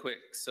 really quick.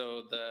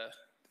 So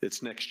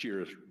it's next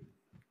year.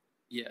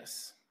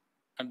 Yes.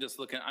 I'm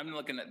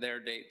looking at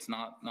their dates,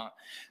 not.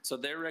 So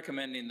they're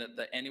recommending that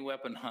the any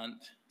weapon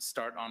hunt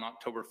start on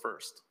October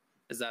 1st.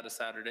 Is that a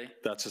Saturday?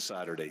 That's a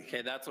Saturday.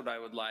 Okay, that's what I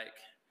would like.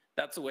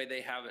 That's the way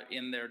they have it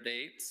in their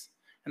dates.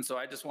 And so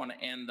I just want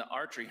to end the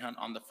archery hunt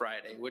on the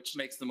Friday, which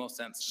makes the most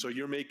sense. So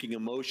you're making a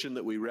motion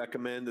that we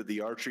recommend that the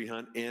archery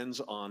hunt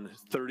ends on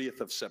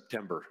 30th of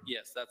September.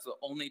 Yes, that's the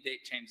only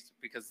date changed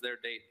because their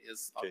date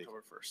is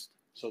October 1st.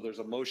 So there's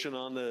a motion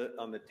on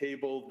the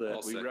table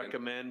that we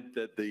recommend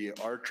that the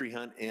archery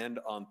hunt end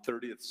on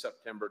 30th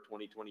September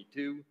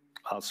 2022.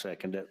 I'll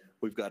second it.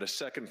 We've got a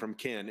second from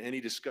Ken.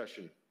 Any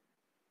discussion?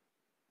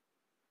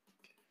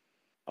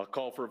 I'll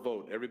call for a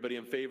vote. Everybody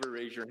in favor,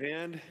 raise your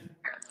hand.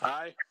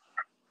 Aye.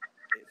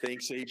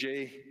 Thanks,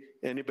 AJ.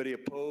 Anybody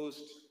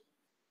opposed?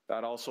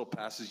 That also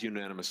passes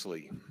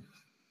unanimously.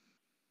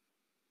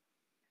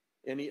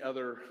 Any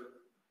other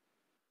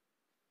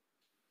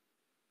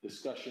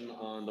discussion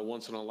on the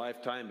once in a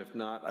lifetime? If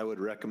not, I would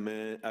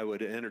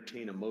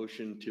entertain a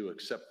motion to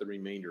accept the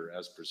remainder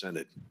as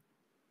presented.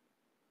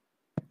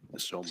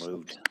 So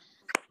moved.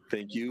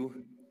 Thank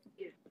you.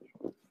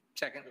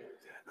 Second.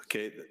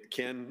 Okay,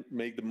 Ken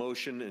made the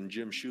motion and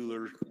Jim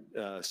Schuler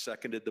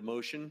seconded the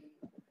motion.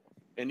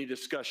 Any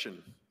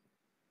discussion?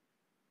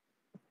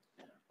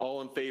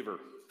 All in favor,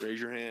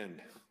 raise your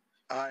hand.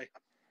 Aye.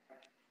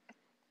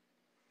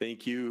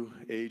 Thank you,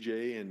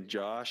 AJ and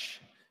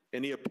Josh.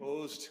 Any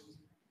opposed?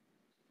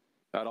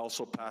 That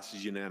also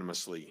passes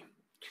unanimously.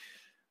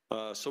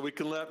 So we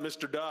can let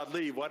Mr. Dodd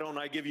leave. Why don't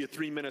I give you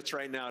 3 minutes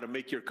right now to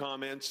make your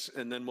comments,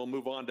 and then we'll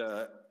move on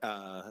to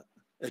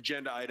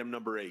agenda item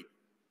number 8.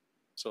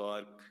 So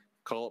I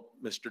call up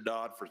Mr.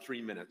 Dodd for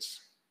 3 minutes.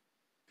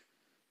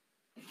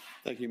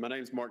 Thank you. My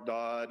name is Mark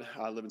Dodd.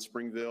 I live in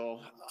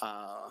Springville.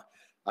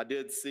 I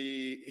did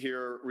see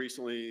here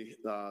recently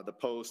the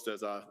post,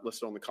 as I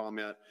listed on the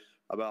comment,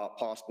 about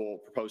possible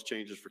proposed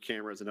changes for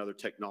cameras and other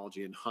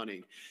technology in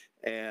hunting.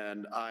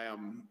 And I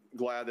am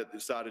glad that they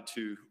decided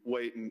to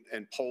wait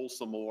and poll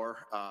some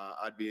more.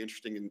 I'd be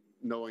interested in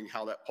knowing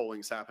how that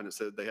polling's happened. It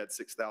said they had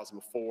 6,000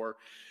 before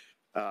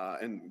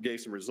and gave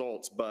some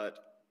results. But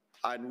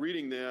I'm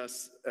reading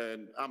this,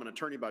 and I'm an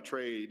attorney by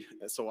trade,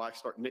 so I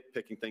start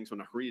nitpicking things when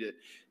I read it,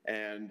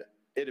 and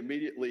it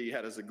immediately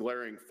had as a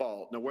glaring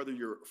fault. Now, whether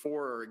you're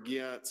for or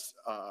against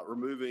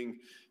removing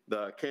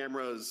the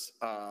cameras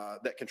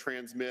that can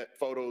transmit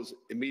photos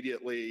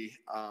immediately,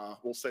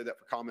 we'll say that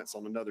for comments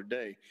on another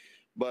day.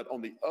 But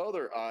on the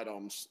other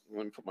items,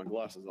 let me put my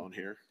glasses on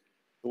here,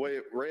 the way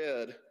it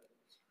read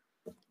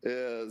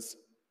is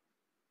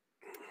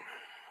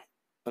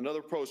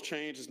Another proposed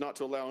change is not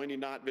to allow any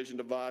night vision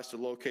device to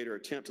locate or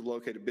attempt to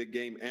locate a big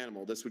game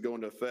animal. This would go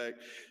into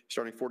effect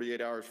starting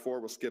 48 hours forward.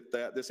 We'll skip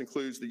that. This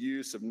includes the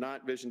use of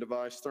night vision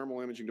device,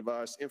 thermal imaging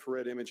device,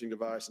 infrared imaging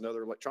device, and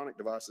other electronic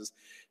devices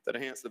that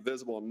enhance the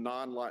visible and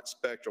non-light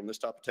spectrum. This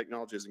type of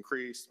technology has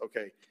increased.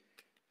 Okay.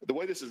 The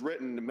way this is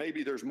written,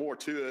 maybe there's more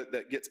to it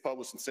that gets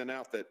published and sent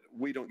out that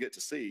we don't get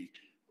to see,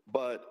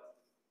 but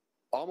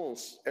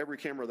almost every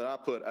camera that I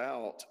put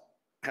out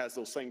has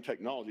those same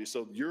technologies.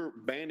 So you're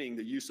banning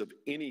the use of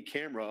any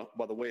camera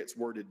by the way it's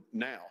worded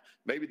now.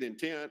 Maybe the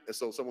intent is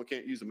so someone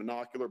can't use a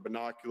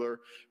binocular,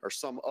 or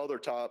some other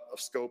type of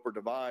scope or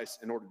device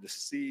in order to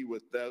see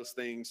with those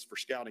things for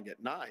scouting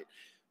at night.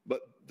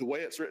 But the way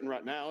it's written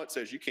right now, it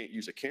says you can't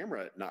use a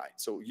camera at night.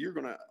 So you'll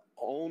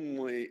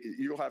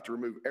have to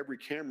remove every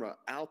camera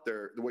out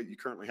there the way you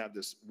currently have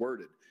this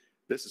worded.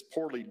 This is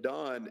poorly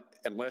done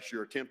unless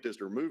your attempt is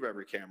to remove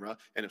every camera.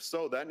 And if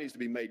so, that needs to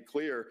be made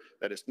clear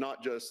that it's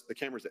not just the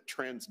cameras that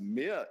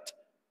transmit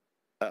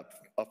a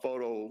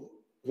photo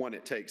when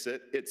it takes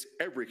it. It's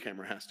every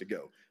camera has to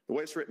go. The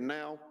way it's written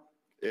now,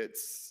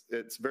 it's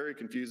very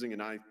confusing,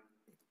 and I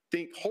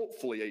think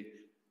hopefully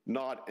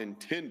not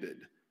intended.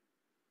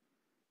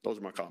 Those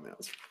are my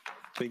comments.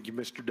 Thank you,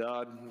 Mr.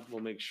 Dodd.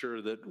 We'll make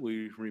sure that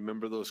we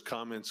remember those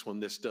comments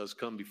when this does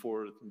come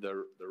before the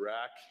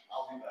RAC.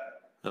 I'll do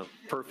that. Oh,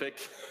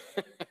 perfect.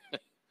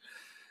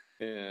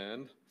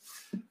 And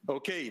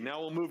okay,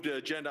 now we'll move to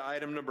agenda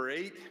item number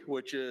 8,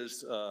 which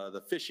is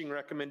the fishing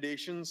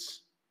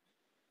recommendations.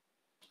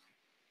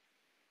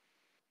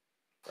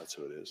 That's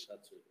who it is.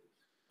 That's who it is.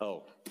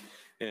 Oh,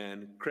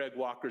 and Craig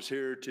Walker's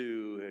here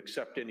to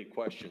accept any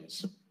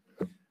questions.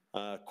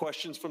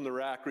 Questions from the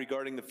RAC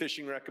regarding the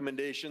fishing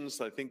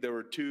recommendations. I think there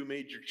were 2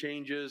 major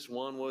changes.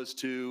 One was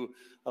to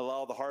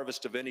allow the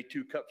harvest of any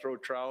 2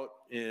 cutthroat trout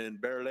in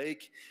Bear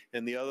Lake,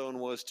 and the other one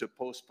was to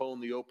postpone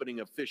the opening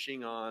of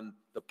fishing on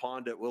the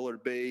pond at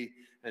Willard Bay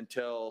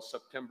until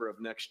September of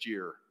next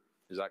year.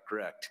 Is that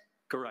correct?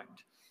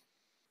 Correct.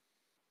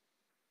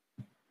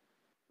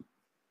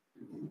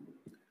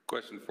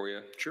 Question for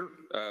you. Sure.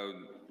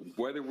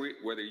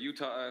 Whether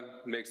Utah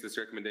makes this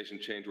recommendation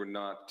change or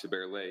not to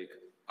Bear Lake,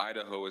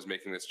 Idaho is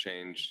making this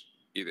change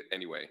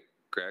anyway,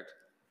 correct?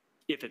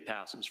 If it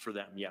passes for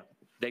them, yeah.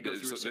 They go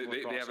through a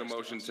similar process. They have a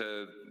motion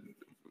to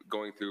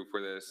going through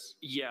for this?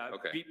 Yeah,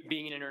 okay.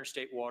 Being in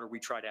interstate water, we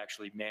try to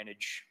actually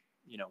manage,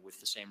 with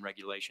the same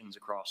regulations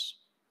across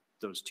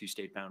those 2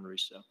 state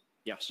boundaries, so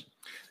yes.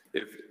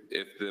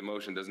 If the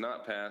motion does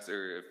not pass,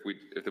 or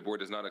if the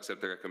board does not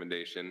accept the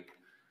recommendation,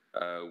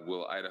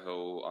 will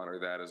Idaho honor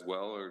that as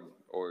well,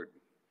 or?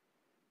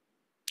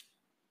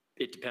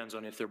 It depends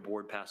on if their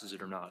board passes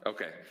it or not.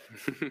 Okay.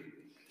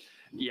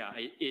 Yeah,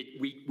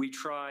 we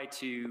try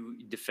to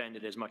defend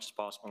it as much as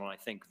possible, and I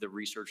think the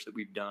research that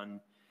we've done,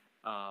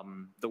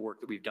 the work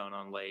that we've done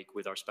on Lake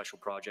with our special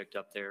project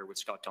up there with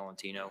Scott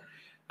Tolentino,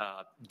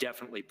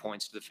 definitely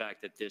points to the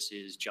fact that this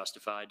is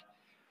justified.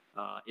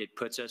 It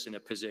puts us in a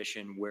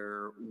position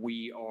where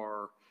we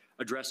are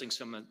addressing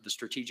some of the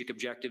strategic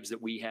objectives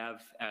that we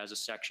have as a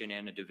section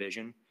and a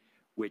division,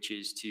 which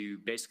is to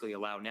basically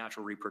allow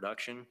natural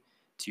reproduction,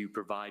 to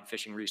provide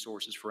fishing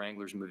resources for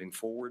anglers moving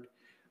forward,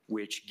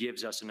 which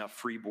gives us enough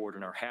freeboard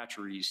in our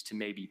hatcheries to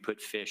maybe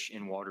put fish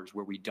in waters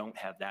where we don't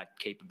have that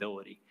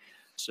capability.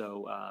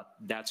 So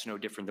that's no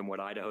different than what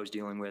Idaho's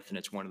dealing with, and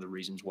it's one of the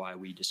reasons why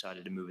we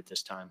decided to move at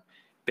this time,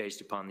 based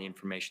upon the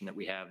information that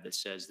we have that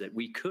says that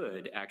we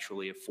could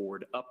actually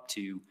afford up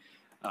to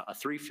a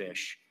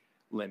 3-fish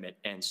limit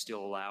and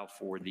still allow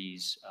for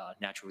these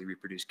naturally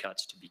reproduced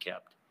cuts to be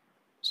kept.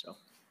 So.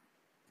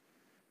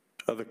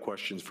 Other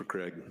questions for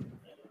Craig?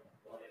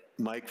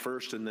 Mike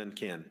first and then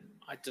Ken.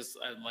 I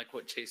like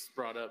what Chase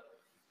brought up.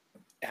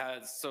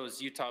 Has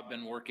Utah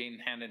been working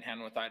hand in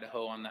hand with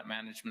Idaho on that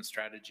management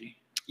strategy?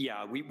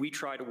 Yeah, we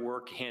try to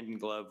work hand in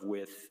glove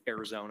with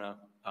Arizona,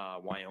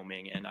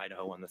 Wyoming, and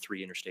Idaho on the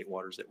 3 interstate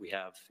waters that we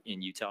have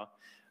in Utah.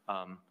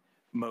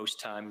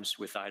 Most times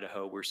with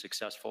Idaho, we're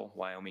successful.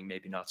 Wyoming,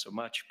 maybe not so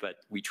much, but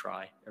we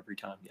try every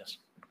time, yes.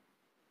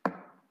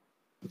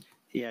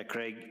 Yeah,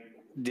 Craig,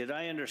 did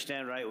I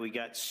understand right? We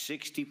got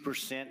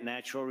 60%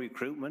 natural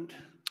recruitment?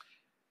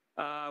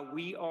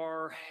 We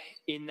are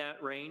in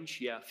that range,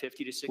 yeah,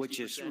 50 to 60%. Which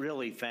is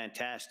really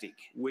fantastic.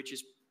 Which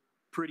is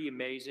pretty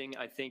amazing.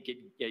 I think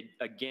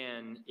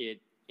again,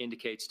 it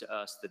indicates to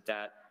us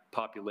that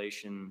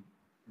population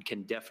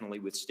can definitely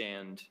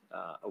withstand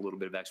a little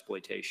bit of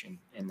exploitation,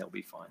 and they'll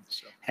be fine.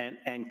 So.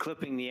 And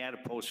clipping the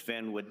adipose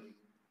fin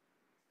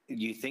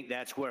you think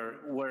that's where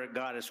it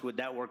got us? Would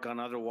that work on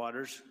other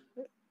waters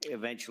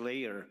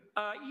eventually, or?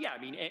 Yeah,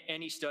 I mean,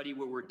 any study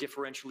where we're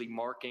differentially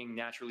marking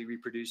naturally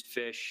reproduced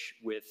fish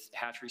with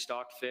hatchery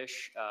stocked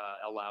fish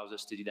allows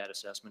us to do that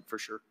assessment for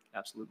sure.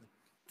 Absolutely.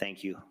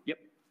 Thank you. Yep.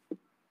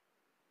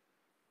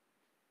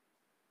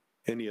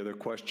 Any other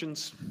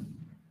questions?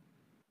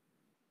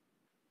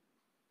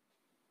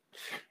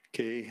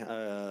 Okay,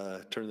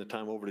 turn the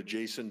time over to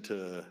Jason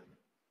to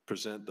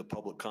present the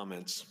public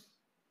comments.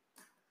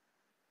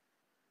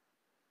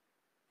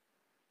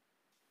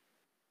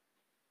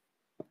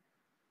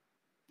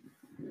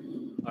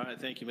 All right,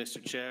 thank you,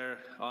 Mr. Chair.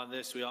 On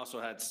this, we also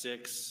had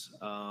 6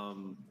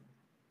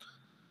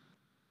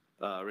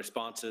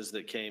 responses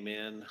that came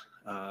in.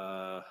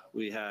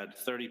 We had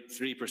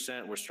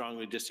 33% were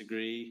strongly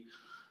disagree,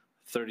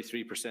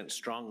 33%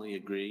 strongly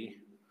agree,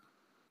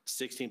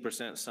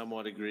 16%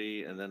 somewhat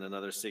agree, and then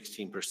another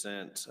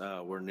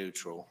 16% were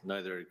neutral,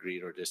 neither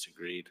agreed or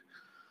disagreed.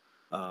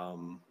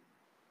 And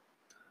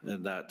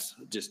that's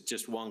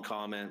just one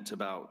comment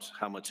about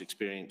how much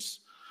experience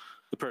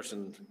the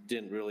person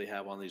didn't really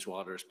have on these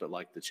waters, but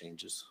liked the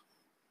changes.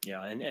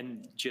 Yeah,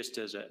 and just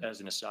as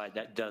an aside,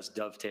 that does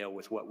dovetail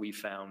with what we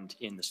found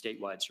in the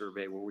statewide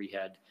survey where we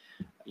had,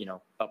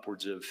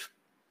 upwards of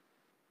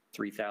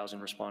 3,000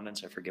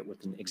 respondents. I forget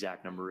what the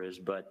exact number is,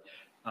 but,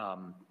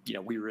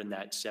 we were in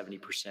that 70%,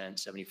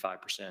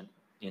 75%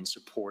 in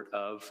support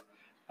of,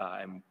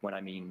 and when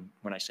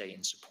I say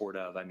in support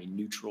of, I mean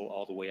neutral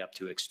all the way up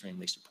to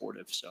extremely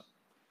supportive, so.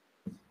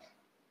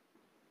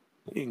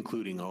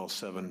 Including all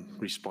 7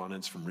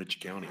 respondents from Rich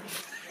County.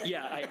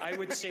 Yeah, I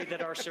would say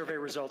that our survey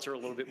results are a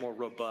little bit more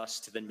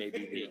robust than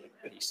maybe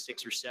the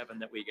 6 or 7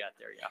 that we got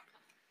there, yeah.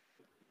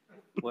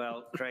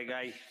 Well, Craig,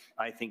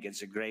 I think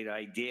it's a great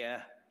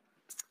idea.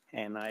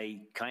 And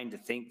I kind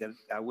of think that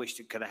I wished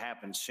it could have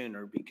happened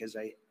sooner because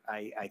I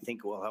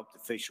think it will help the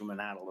fishermen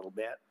out a little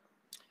bit.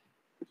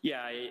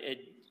 Yeah,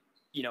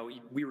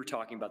 we were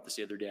talking about this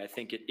the other day. I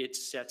think it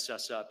sets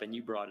us up, and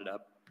you brought it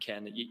up,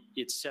 Ken,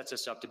 it sets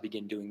us up to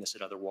begin doing this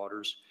at other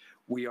waters.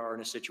 We are in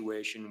a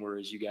situation where,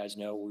 as you guys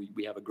know,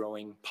 we have a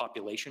growing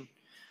population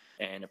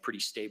and a pretty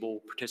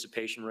stable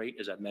participation rate,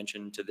 as I've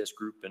mentioned to this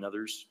group and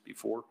others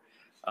before.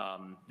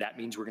 That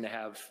means we're going to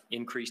have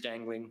increased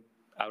angling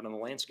out on the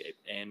landscape,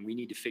 and we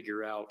need to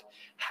figure out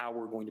how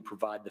we're going to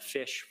provide the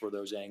fish for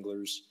those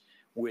anglers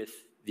with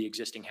the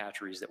existing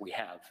hatcheries that we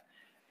have.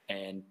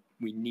 And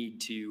we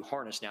need to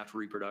harness natural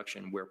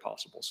reproduction where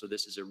possible. So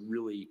this is a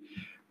really,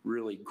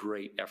 really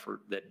great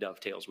effort that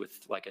dovetails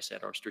with, like I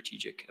said, our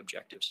strategic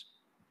objectives.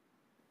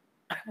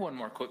 I have one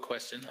more quick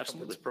question.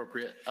 Absolutely. If it's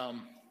appropriate.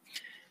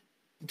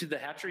 Do the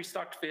hatchery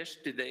stocked fish,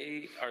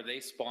 are they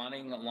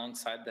spawning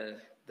alongside the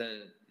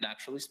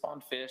naturally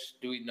spawned fish?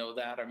 Do we know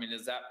that? I mean,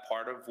 is that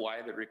part of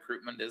why the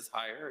recruitment is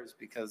higher, is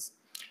because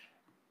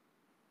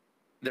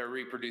they're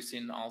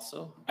reproducing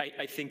also?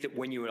 I think that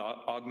when you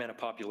augment a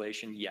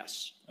population,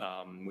 yes.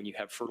 When you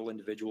have fertile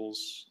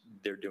individuals,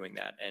 they're doing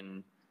that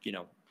and,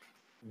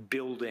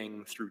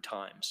 building through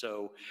time.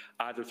 So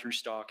either through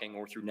stocking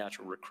or through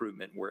natural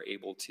recruitment, we're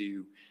able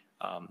to,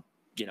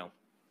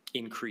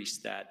 increase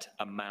that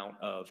amount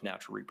of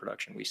natural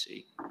reproduction we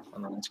see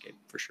on the landscape,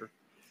 for sure.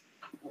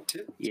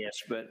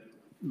 Yes, but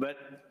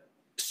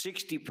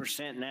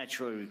 60%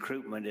 natural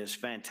recruitment is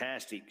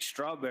fantastic.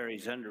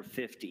 Strawberries under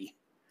 50.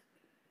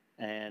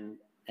 And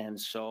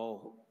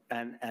so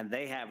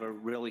they have a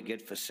really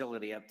good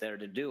facility up there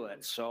to do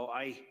it. So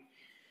I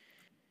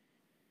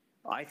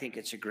think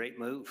it's a great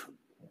move.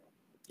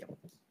 Yep.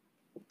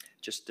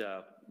 Just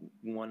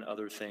one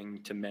other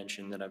thing to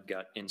mention that I've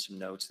got in some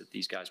notes that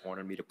these guys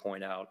wanted me to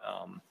point out.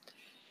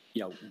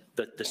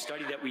 The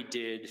study that we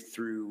did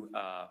through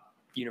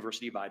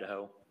University of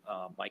Idaho,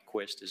 Mike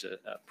Quist is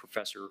a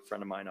professor,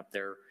 friend of mine up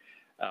there,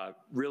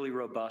 really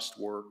robust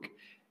work.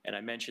 And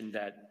I mentioned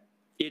that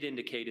it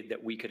indicated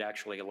that we could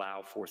actually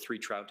allow for 3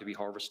 trout to be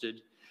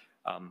harvested.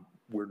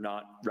 We're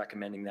not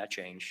recommending that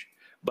change,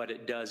 but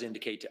it does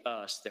indicate to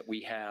us that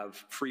we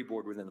have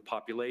freeboard within the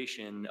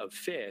population of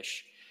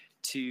fish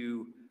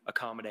to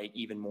accommodate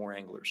even more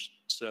anglers.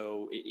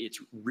 So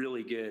it's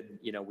really good.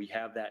 We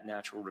have that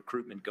natural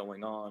recruitment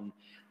going on,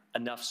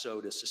 enough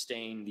so to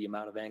sustain the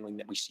amount of angling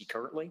that we see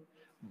currently,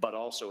 but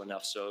also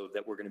enough so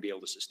that we're going to be able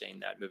to sustain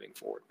that moving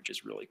forward, which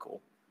is really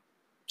cool.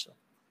 So.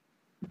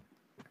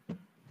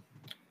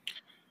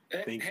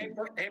 Hey,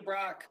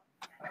 Brock.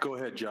 Go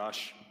ahead,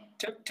 Josh.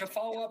 To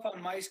follow up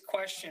on Mike's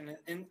question,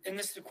 and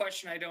this is a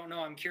question I don't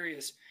know, I'm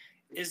curious.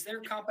 Is there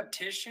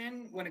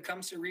competition when it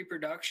comes to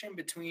reproduction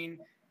between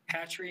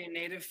hatchery and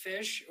native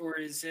fish, or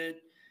is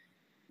it,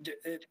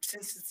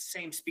 since it's the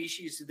same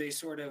species, do they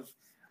sort of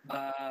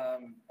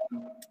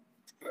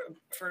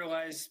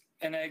fertilize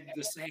an egg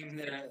the same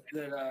that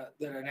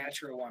a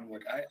natural one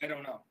would? I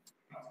don't know.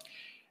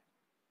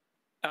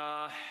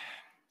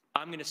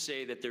 I'm going to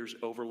say that there's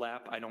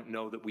overlap. I don't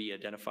know that we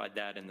identified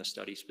that in the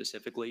study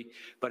specifically,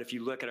 but if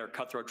you look at our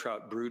cutthroat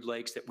trout brood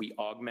lakes that we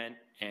augment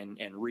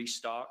and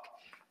restock,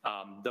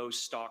 those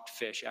stocked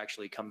fish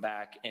actually come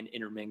back and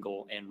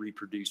intermingle and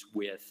reproduce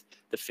with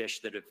the fish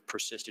that have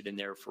persisted in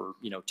there for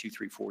 2,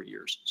 3, 4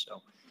 years.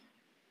 So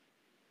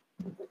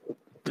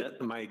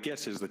my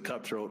guess is the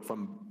cutthroat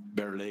from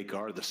Bear Lake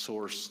are the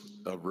source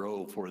of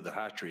roe for the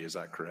hatchery. Is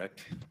that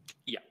correct?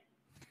 Yeah.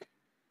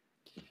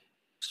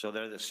 So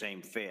they're the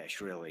same fish,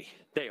 really.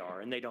 They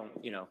are, and they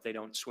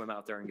don't swim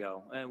out there and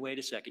go, wait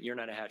a second, you're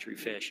not a hatchery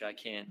fish. I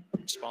can't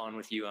spawn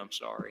with you. I'm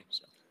sorry.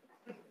 So.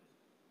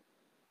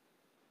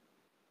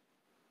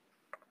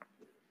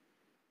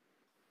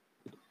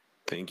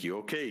 Thank you.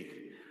 Okay.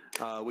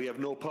 We have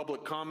no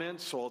public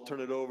comments, so I'll turn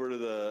it over to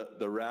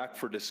the RAC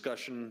for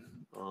discussion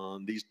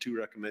on these 2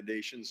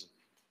 recommendations.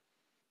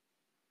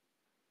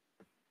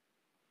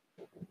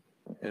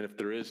 And if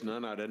there is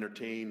none, I'd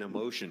entertain a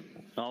motion.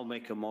 I'll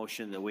make a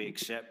motion that we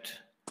accept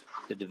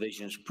the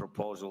division's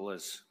proposal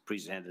as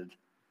presented.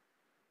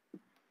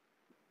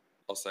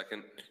 I'll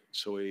second.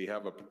 So we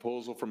have a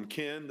proposal from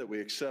Ken that we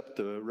accept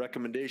the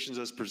recommendations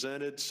as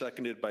presented,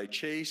 seconded by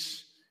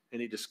Chase.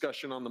 Any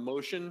discussion on the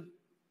motion?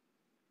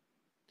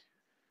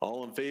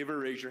 All in favor,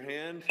 raise your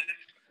hand.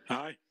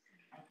 Aye.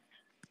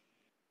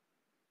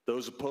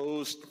 Those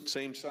opposed,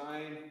 same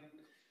sign.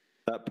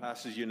 That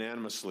passes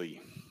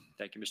unanimously.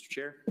 Thank you, Mr.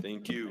 Chair.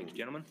 Thank you. Thank you,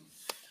 gentlemen.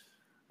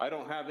 I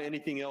don't have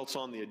anything else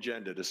on the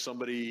agenda. Does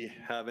somebody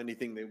have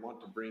anything they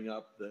want to bring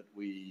up that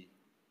we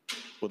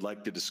would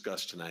like to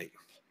discuss tonight?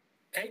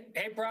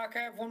 Hey, Brock, I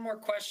have one more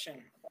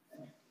question.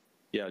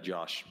 Yeah,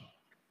 Josh.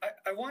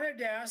 I wanted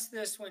to ask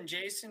this when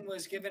Jason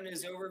was giving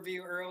his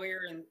overview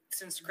earlier, and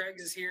since Craig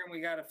is here and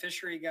we got a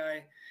fishery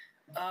guy,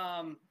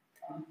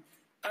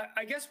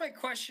 I guess my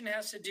question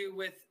has to do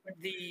with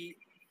the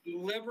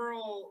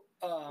liberal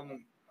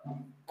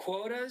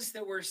quotas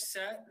that were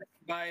set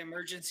by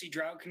emergency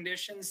drought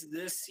conditions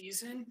this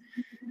season.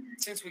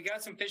 Since we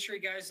got some fishery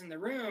guys in the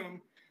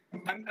room,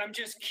 I'm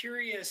just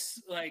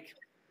curious, like,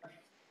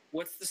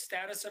 what's the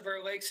status of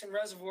our lakes and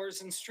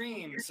reservoirs and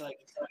streams? Like,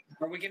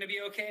 are we going to be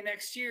okay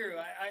next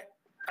year?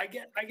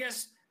 I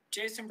guess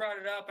Jason brought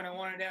it up and I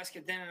wanted to ask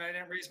it then and I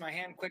didn't raise my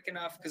hand quick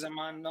enough because I'm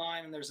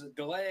online and there's a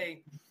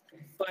delay.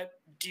 But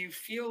do you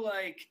feel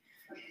like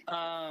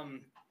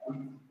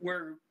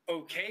we're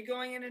okay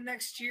going into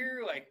next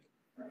year? Like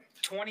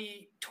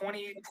 20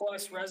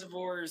 plus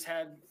reservoirs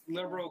had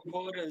liberal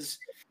quotas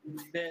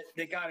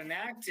that got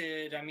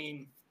enacted. I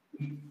mean,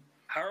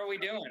 how are we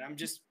doing? I'm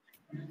just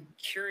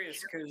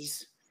curious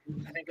because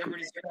I think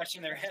everybody's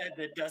scratching their head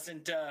that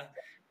doesn't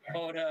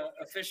hold a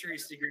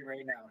fisheries degree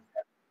right now.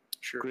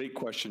 Sure. Great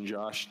question,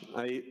 Josh.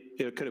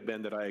 It could have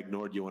been that I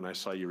ignored you when I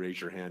saw you raise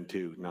your hand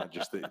too, not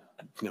just that.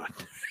 No.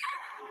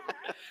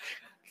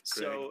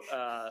 So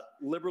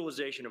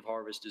liberalization of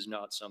harvest is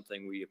not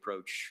something we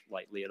approach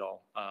lightly at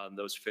all.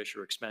 Those fish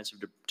are expensive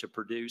to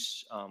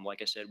produce.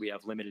 Like I said, we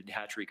have limited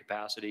hatchery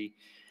capacity,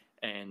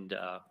 and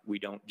we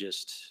don't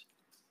just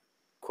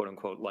quote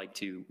unquote like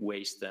to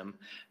waste them,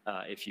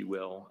 if you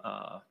will,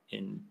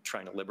 in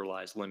trying to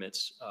liberalize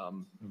limits.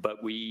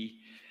 But we,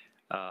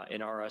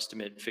 in our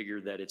estimate,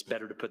 figure that it's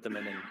better to put them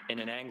in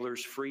an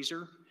angler's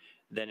freezer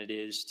than it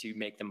is to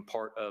make them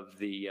part of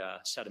the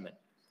sediment.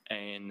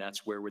 And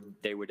that's where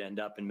they would end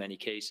up in many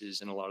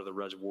cases in a lot of the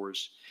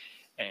reservoirs.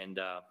 And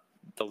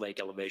the lake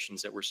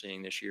elevations that we're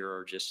seeing this year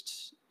are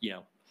just,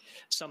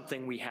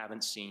 something we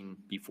haven't seen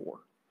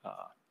before.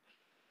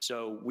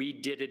 So we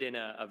did it in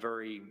a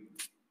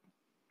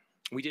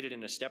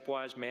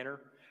stepwise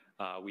manner.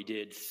 We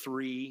did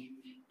 3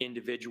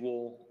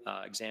 individual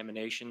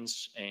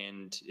examinations,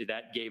 and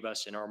that gave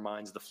us, in our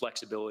minds, the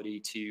flexibility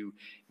to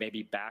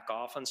maybe back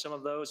off on some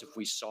of those if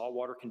we saw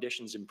water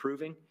conditions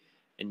improving.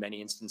 In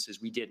many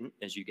instances, we didn't,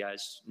 as you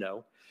guys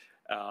know.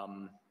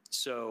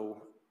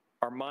 So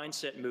our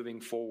mindset moving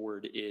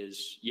forward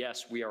is,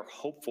 yes, we are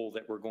hopeful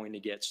that we're going to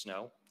get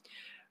snow.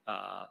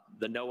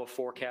 The NOAA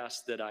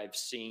forecast that I've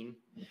seen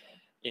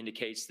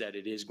indicates that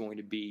it is going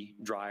to be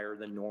drier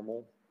than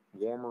normal,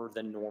 warmer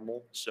than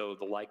normal. So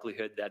the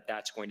likelihood that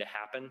that's going to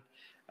happen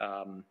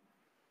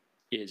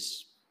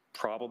is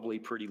probably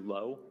pretty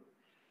low.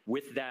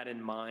 With that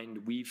in mind,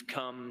 we've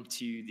come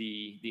to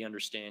the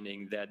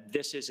understanding that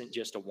this isn't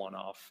just a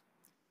one-off,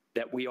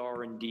 that we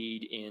are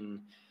indeed in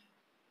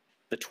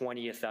the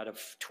 20th out of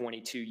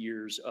 22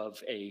 years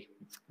of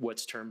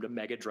what's termed a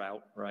mega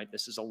drought, right?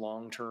 This is a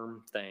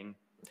long-term thing.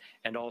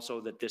 And also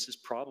that this is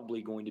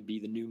probably going to be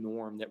the new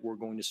norm that we're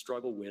going to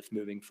struggle with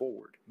moving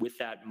forward. With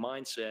that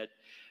mindset,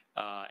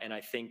 and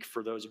I think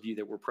for those of you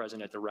that were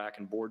present at the RAC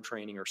and board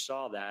training or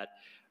saw that,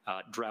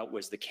 drought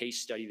was the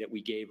case study that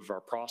we gave of our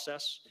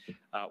process.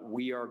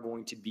 We are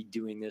going to be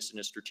doing this in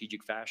a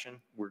strategic fashion.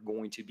 We're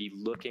going to be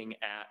looking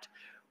at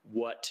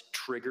what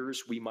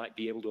triggers we might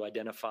be able to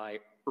identify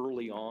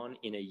early on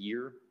in a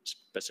year,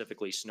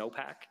 specifically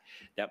snowpack.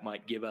 That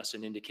might give us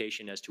an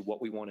indication as to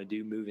what we want to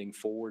do moving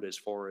forward as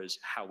far as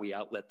how we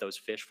outlet those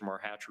fish from our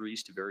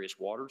hatcheries to various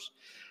waters.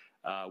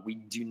 We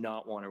do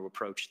not want to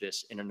approach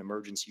this in an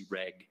emergency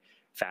reg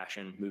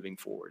fashion moving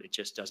forward. It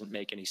just doesn't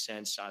make any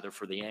sense either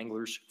for the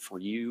anglers, for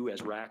you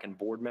as RAC and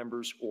board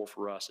members, or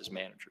for us as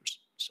managers.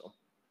 So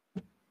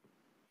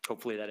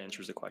hopefully that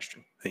answers the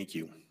question. Thank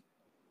you.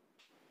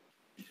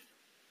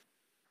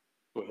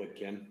 Go ahead,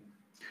 Ken.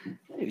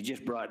 It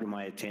just brought to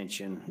my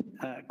attention.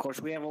 Of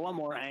course, we have a lot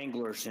more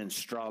anglers in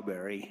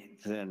Strawberry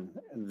than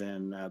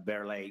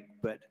Bear Lake,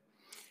 but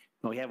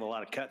we have a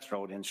lot of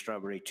cutthroat in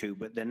Strawberry too,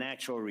 but the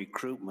natural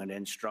recruitment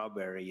in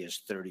Strawberry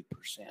is 30%.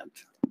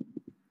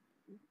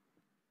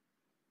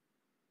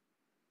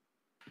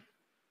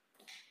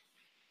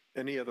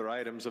 Any other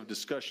items of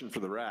discussion for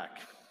the RAC?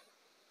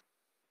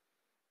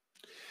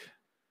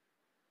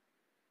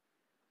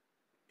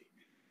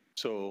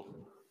 So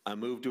I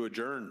move to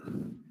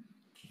adjourn.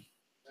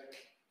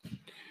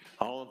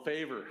 All in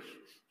favor?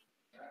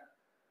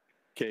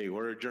 Okay,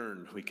 we're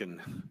adjourned. We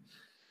can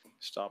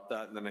stop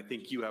that. And then I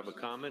think you have a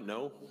comment?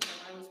 No?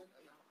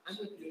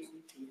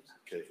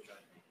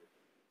 Okay.